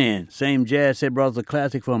Steely Dan. Same jazz set brought us a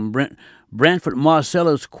classic from Branford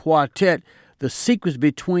Marsalis Quartet, The Secrets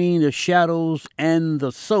Between the Shadows and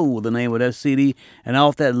the Soul, the name of that CD. And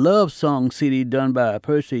off that Love Song CD done by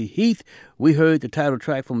Percy Heath, we heard the title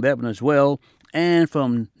track from that one as well. And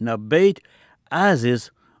from Nabat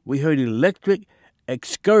Aziz, we heard Electric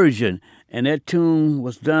Excursion. And that tune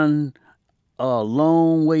was done a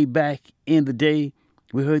long way back in the day.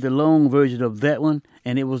 We heard the long version of that one,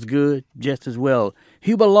 and it was good just as well.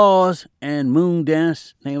 Hubert Laws and Moon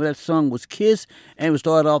Dance, the name of that song was Kiss, and we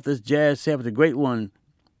started off this jazz set with a great one,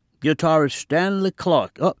 guitarist Stanley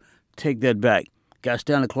Clarke. Oh, take that back. Got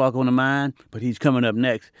Stanley Clarke on the mind, but he's coming up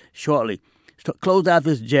next shortly. So close out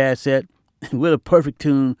this jazz set with a perfect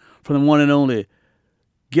tune from the one and only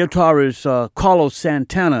guitarist Carlos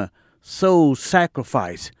Santana, Soul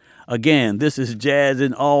Sacrifice. Again, this is jazz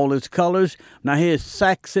in all its colors. Now here's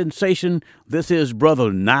Sax Sensation. This is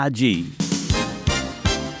Brother Najee.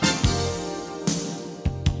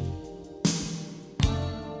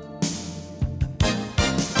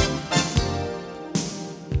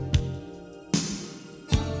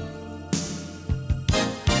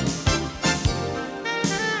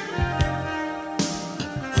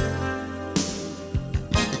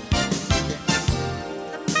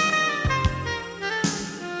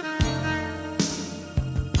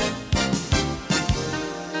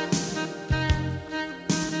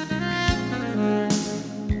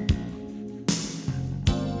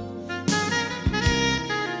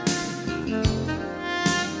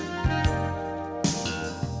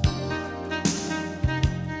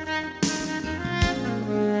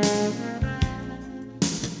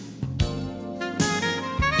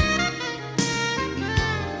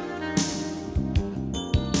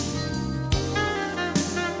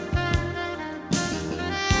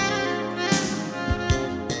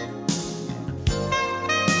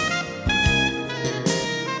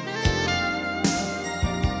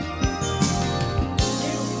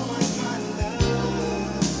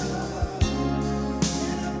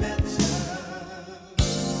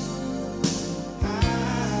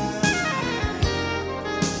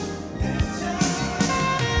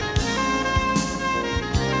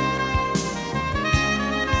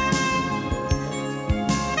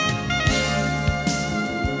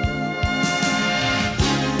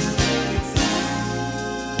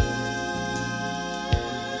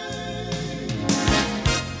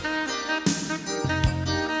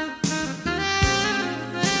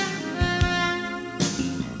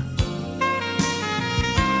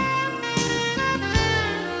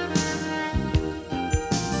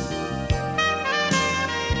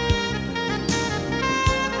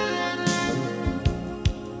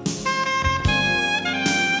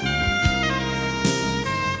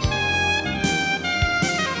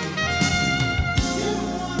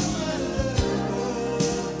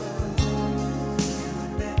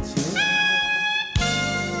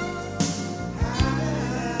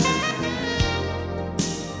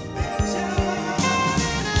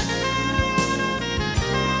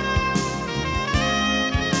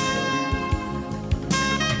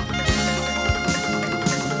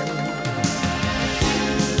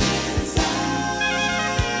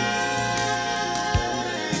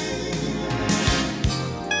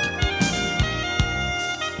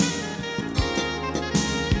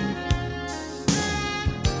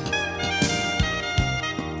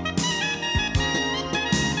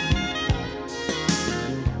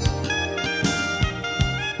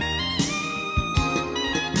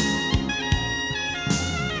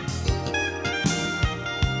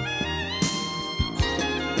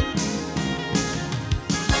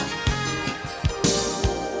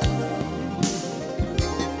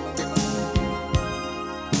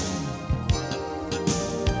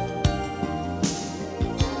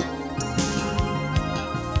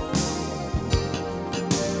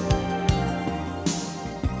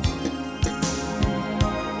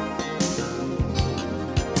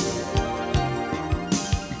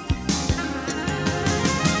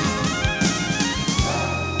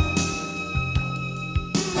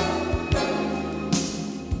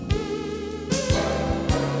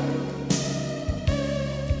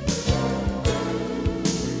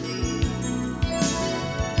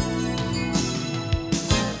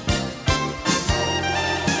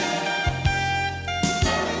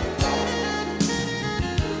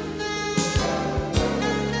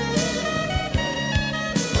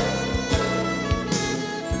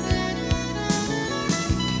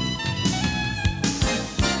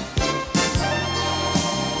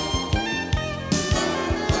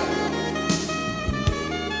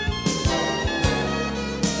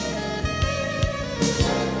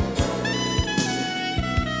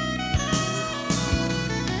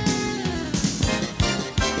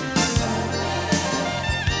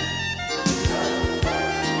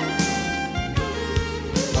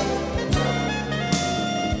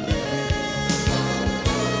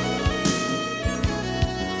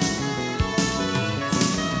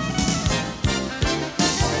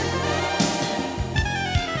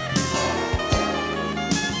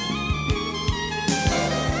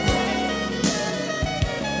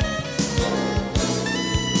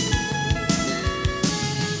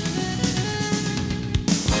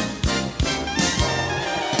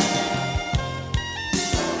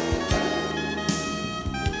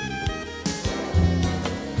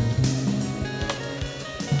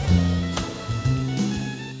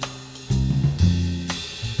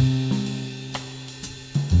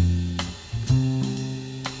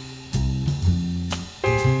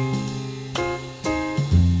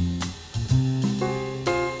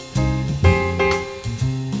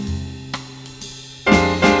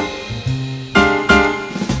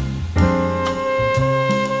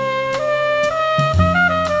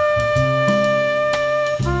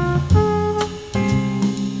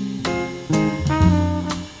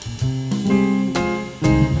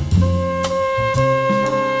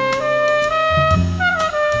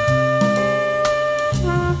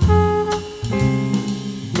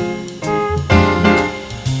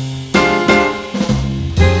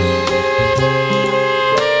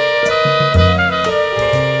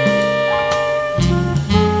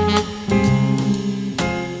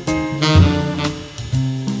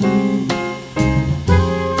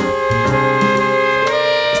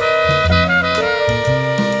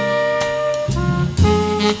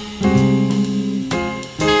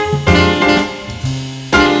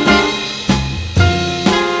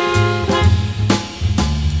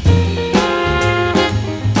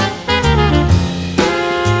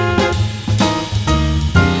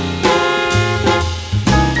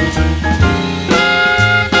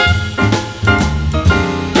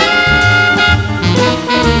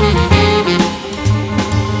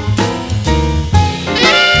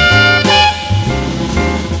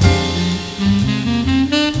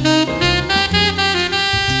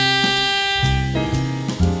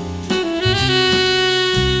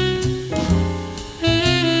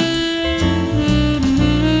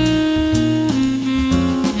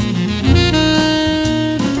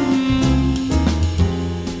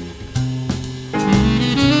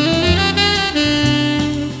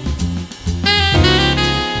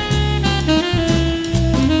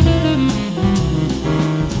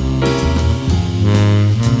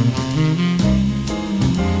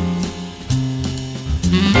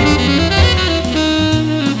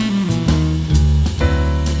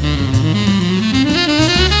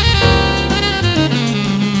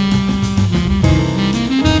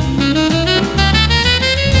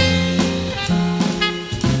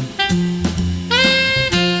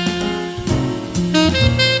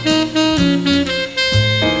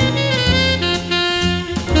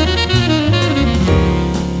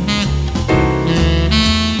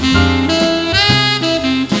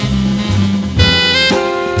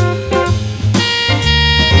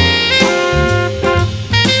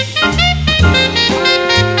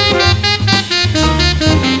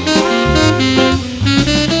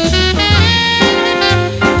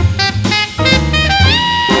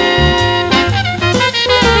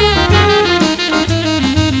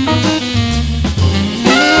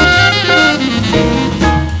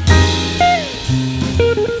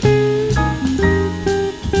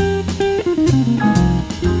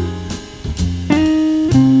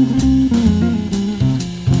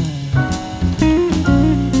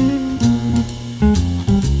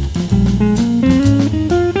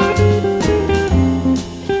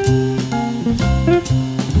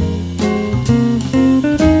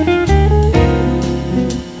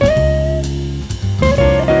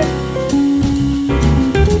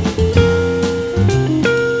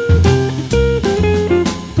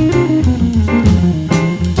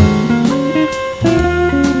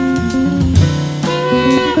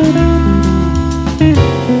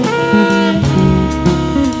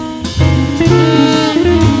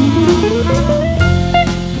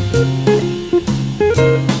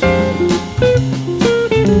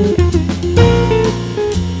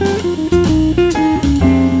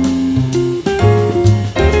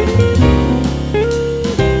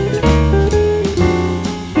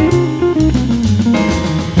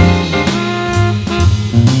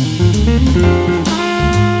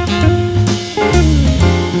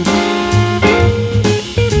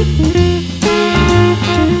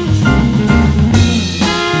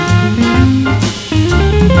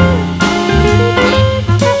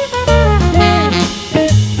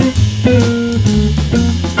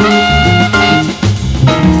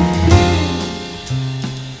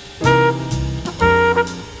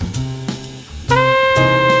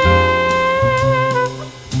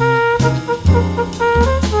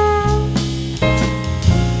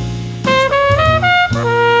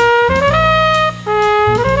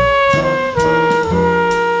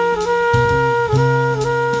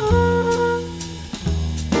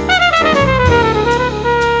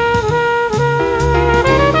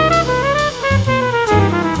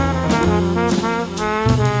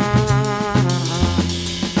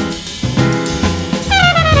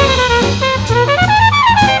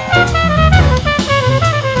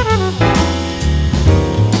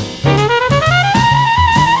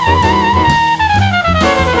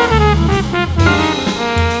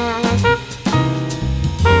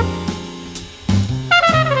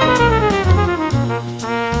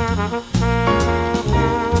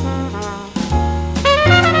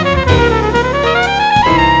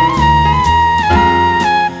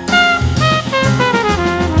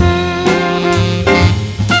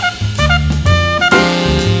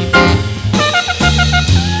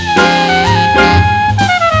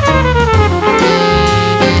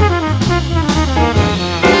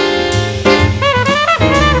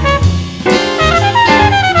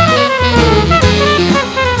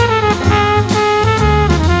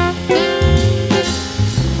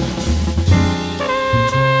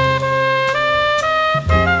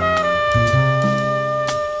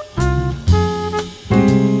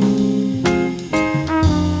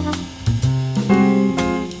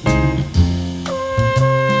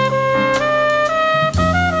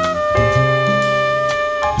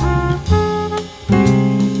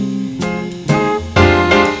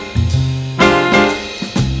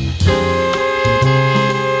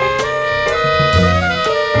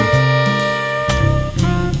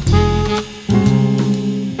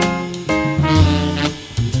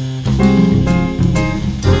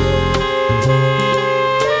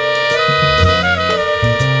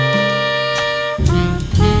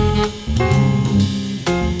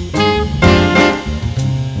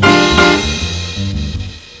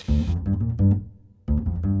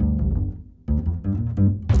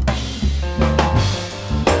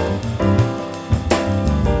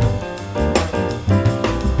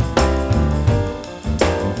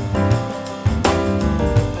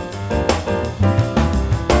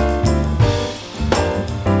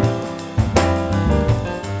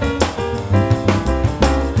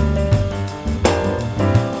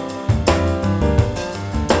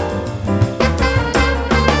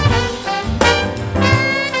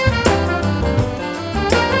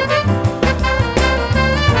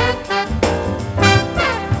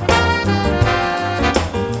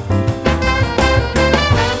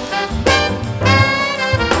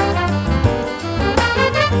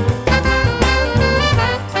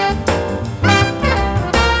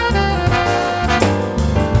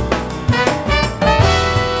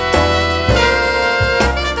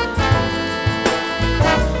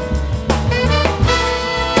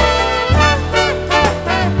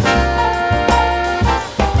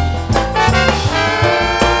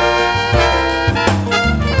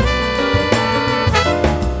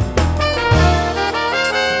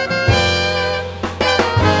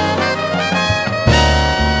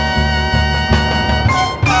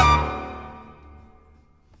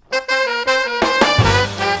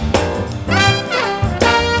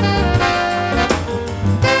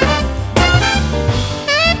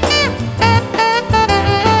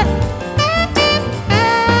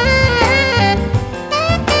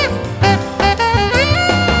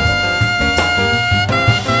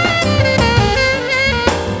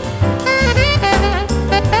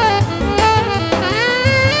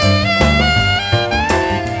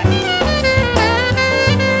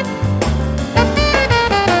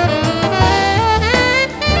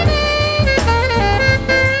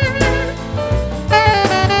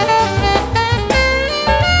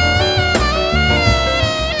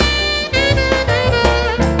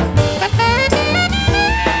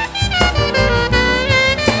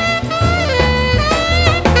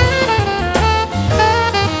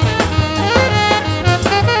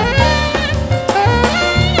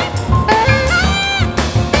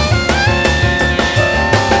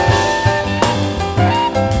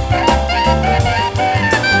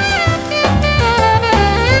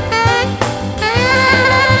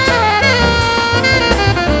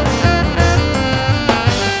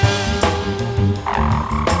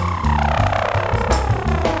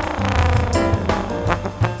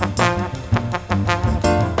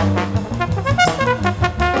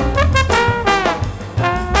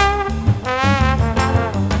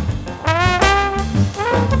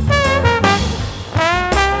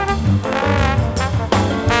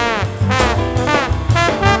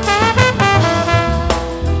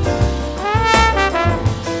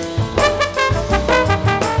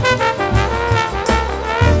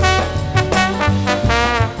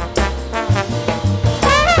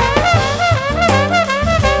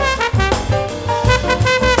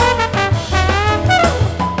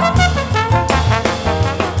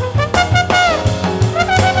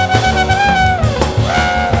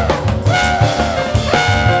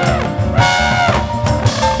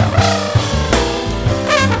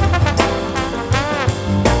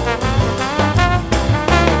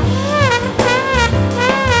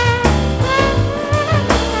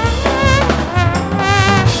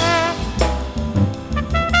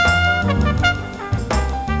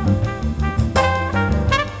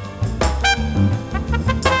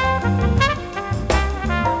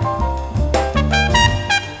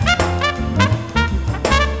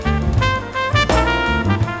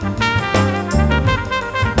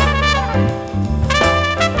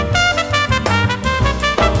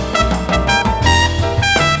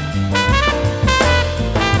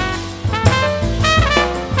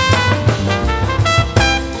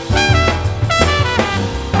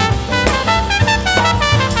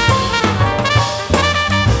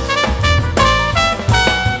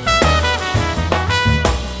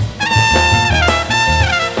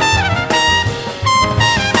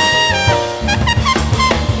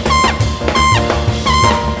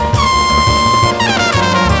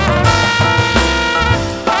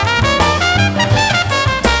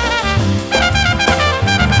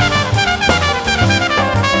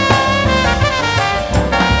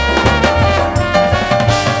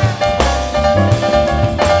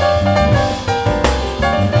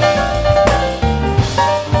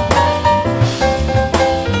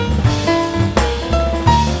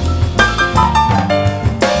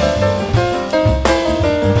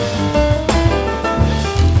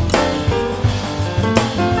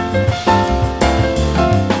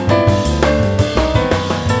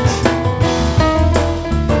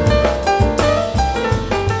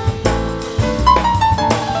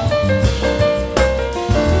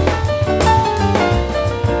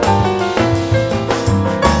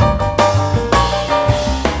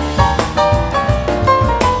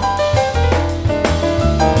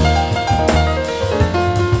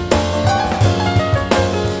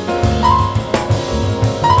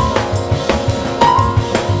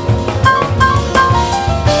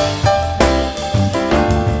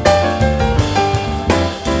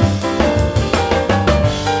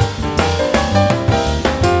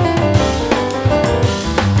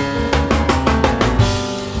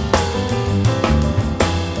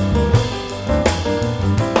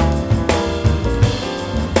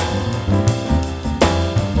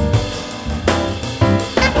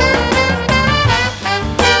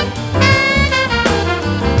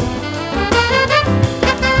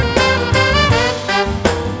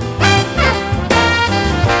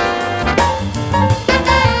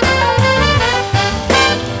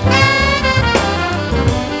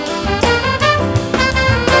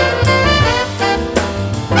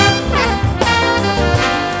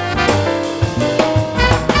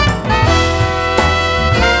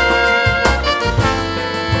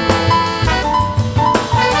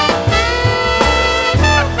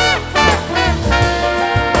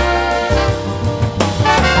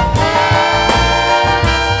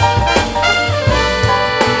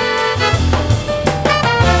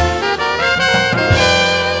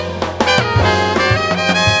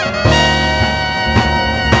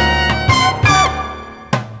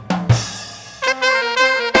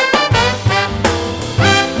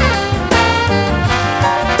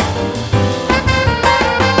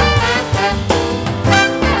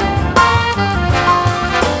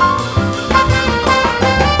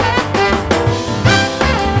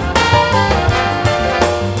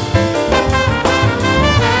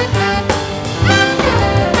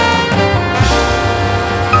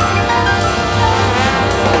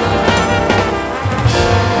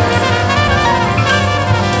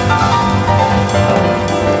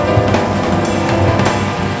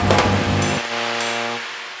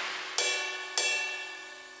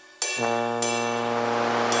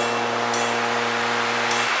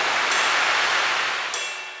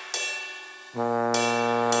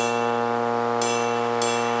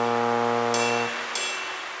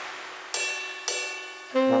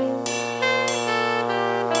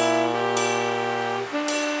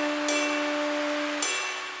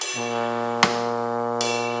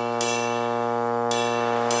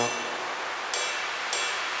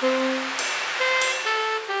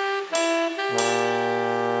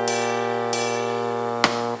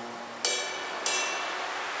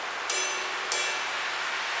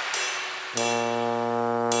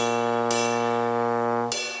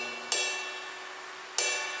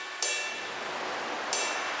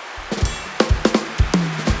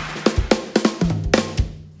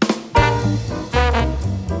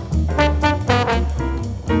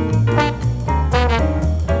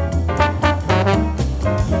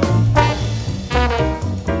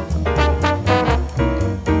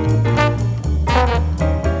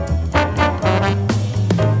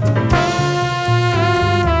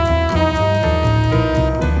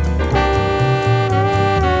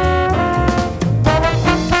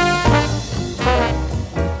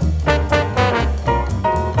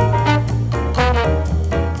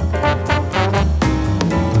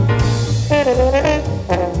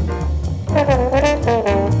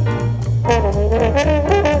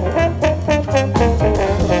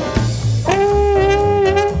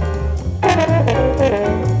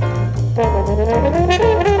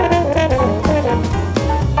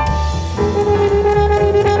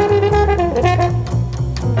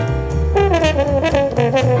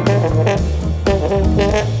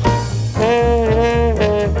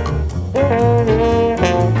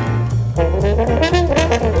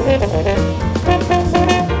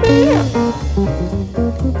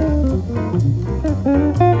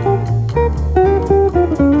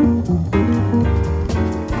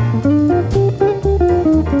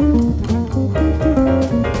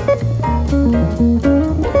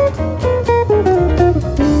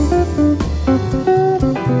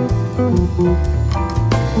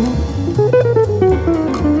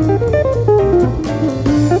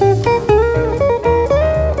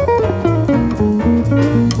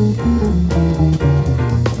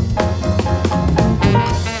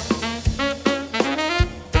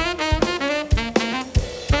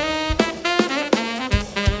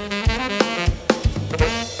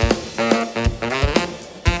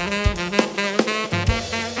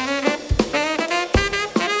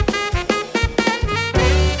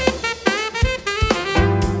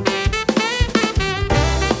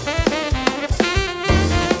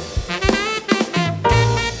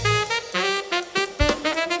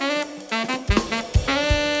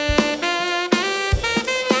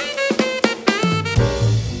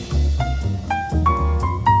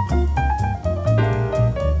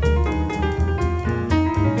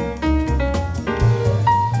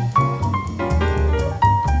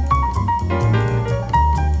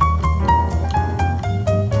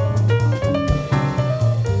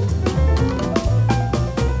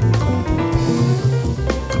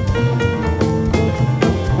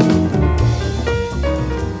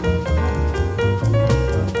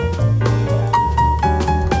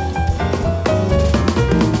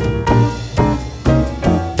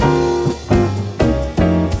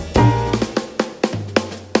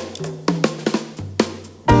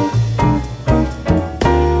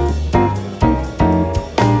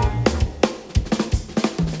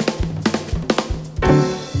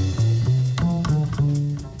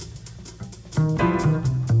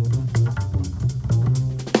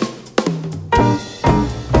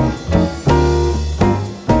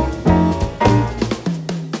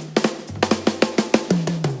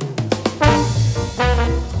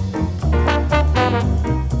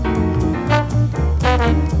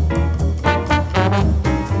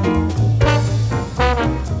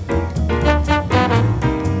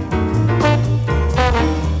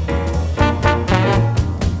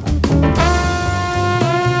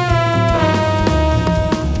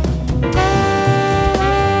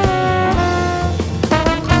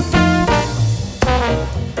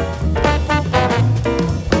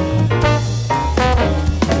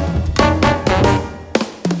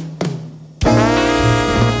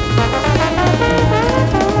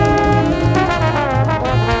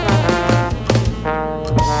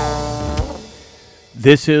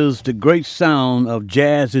 This is the great sound of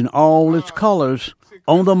jazz in all its colors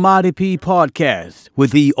on the Mighty P podcast with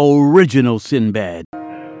the original Sinbad.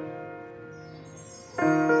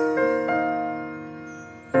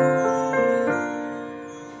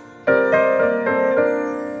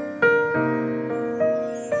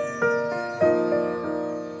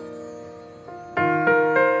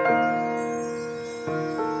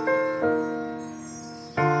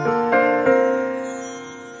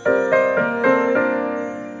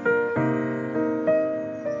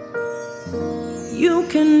 You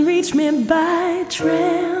can reach me by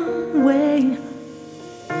tramway.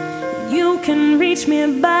 You can reach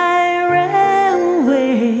me by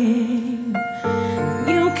railway.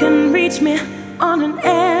 You can reach me on an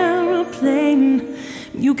aeroplane.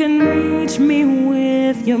 You can reach me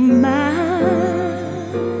with your mind.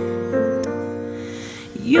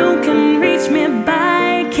 You can reach me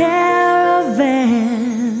by caravan.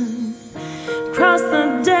 Cross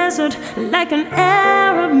the desert like an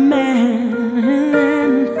Arab man.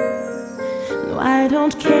 No, I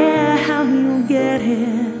don't care how you get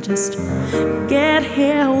here, just get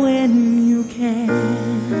here when you can.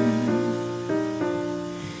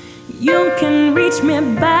 You can reach me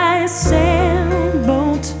by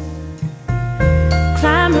sailboat.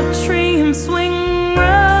 Climb a tree and swing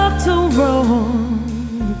rope to rope.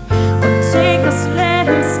 Or take a sled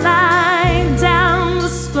and slide down the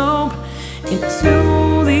slope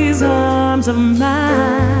into these arms of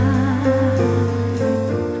mine.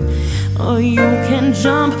 Or you can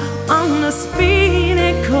jump on a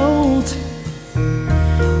speedy colt,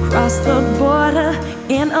 cross the border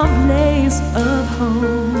in a blaze of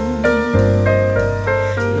hope.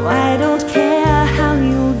 No, I don't care how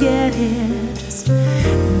you get here, just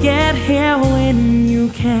get here when you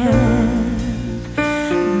can.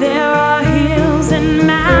 There are hills and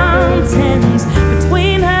mountains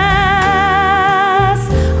between us,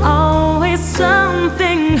 always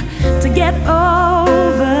something to get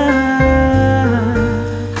over.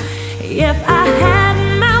 If I had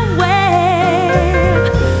my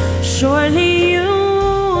way, surely you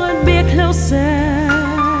would be closer.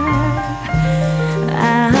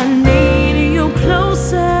 I need you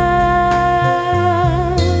closer.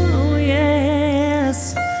 Oh,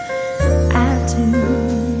 yes, I do.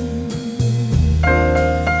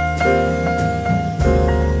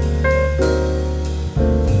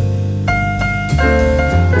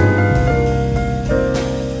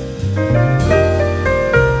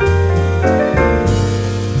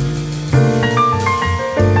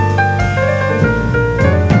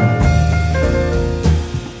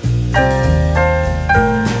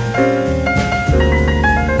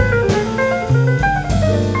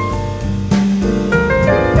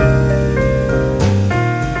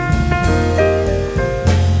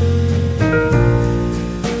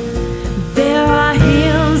 There are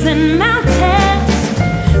hills and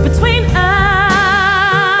mountains between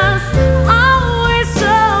us, always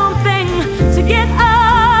something to get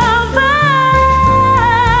over.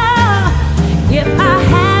 If I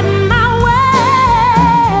had my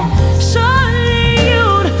way, surely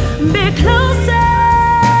you'd be closer.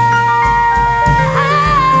 I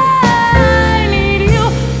need you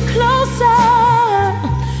closer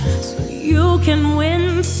so you can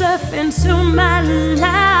windsurf into my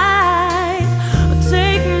life.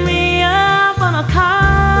 Take me up on a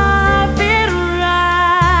carpet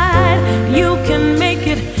ride. You can make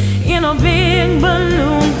it in a big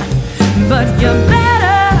balloon, but you better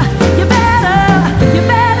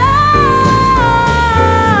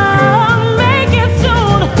make it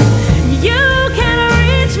soon. You can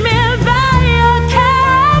reach me by a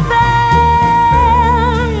caravan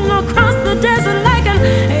across the desert like an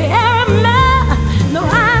Arab man. No,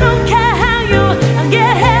 I don't care how you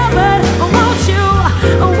get here, but won't you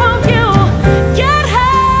get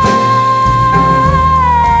here?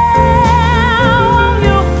 Won't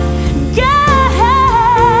you get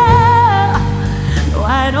here? No,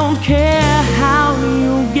 I don't care how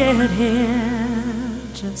you get here,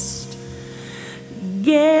 just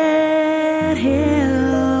get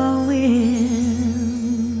here when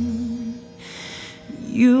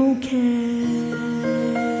you can.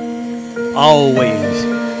 Always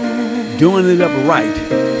doing it up right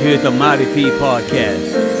here at the Mighty P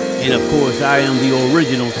podcast. And of course, I am the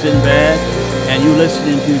original Sinbad, and you're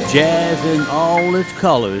listening to Jazz in all its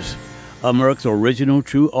colors, America's original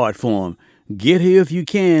true art form. Get here if you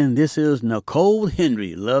can. This is Nicole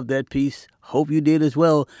Henry. Love that piece. Hope you did as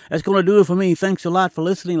well. That's going to do it for me. Thanks a lot for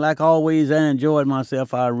listening. Like always, I enjoyed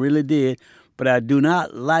myself. I really did. but I do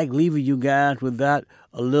not like leaving you guys without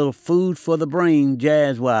a little food for the brain,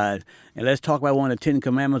 jazz-wise. And let's talk about one of the 10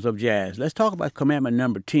 commandments of jazz. Let's talk about commandment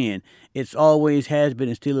number 10. It's always has been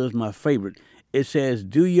and still is my favorite. It says,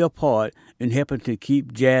 do your part in helping to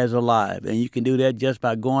keep jazz alive. And you can do that just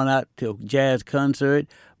by going out to a jazz concert,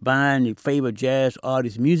 buying your favorite jazz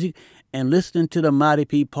artist music, and listening to the Mighty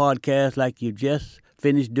P podcast like you just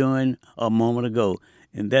finished doing a moment ago.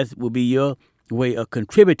 And that will be your way of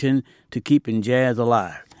contributing to keeping jazz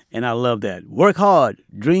alive. And I love that. Work hard,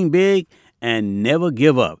 dream big, and never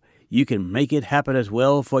give up. You can make it happen as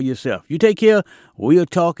well for yourself. You take care. We'll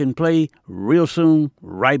talk and play real soon,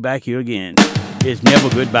 right back here again. It's never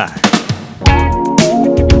goodbye.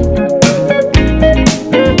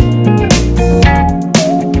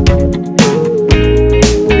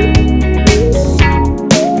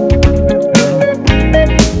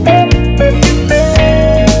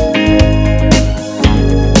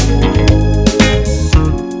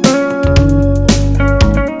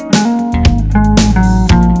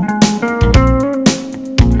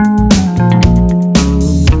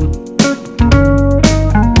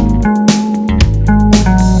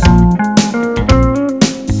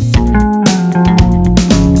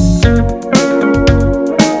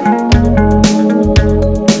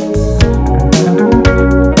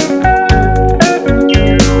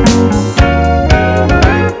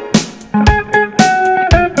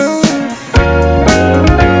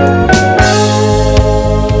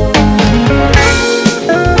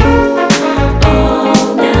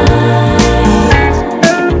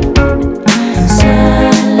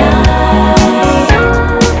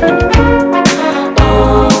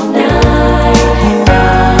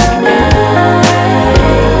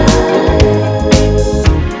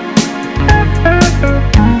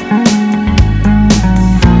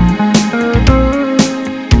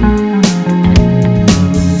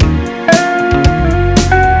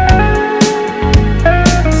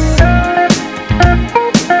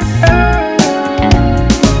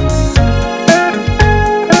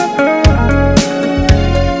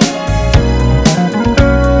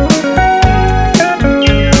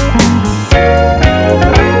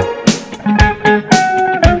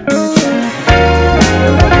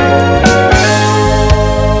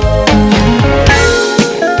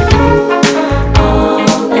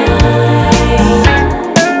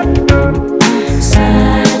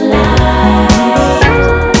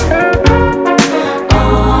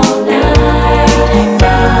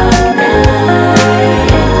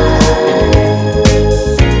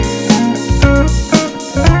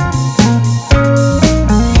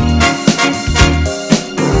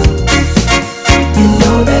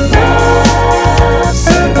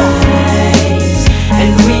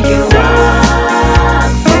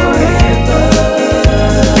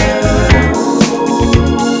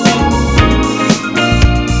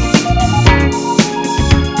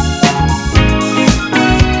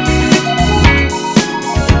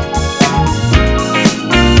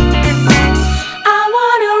 I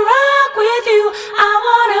wanna rock with you. I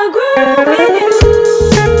wanna groove with you.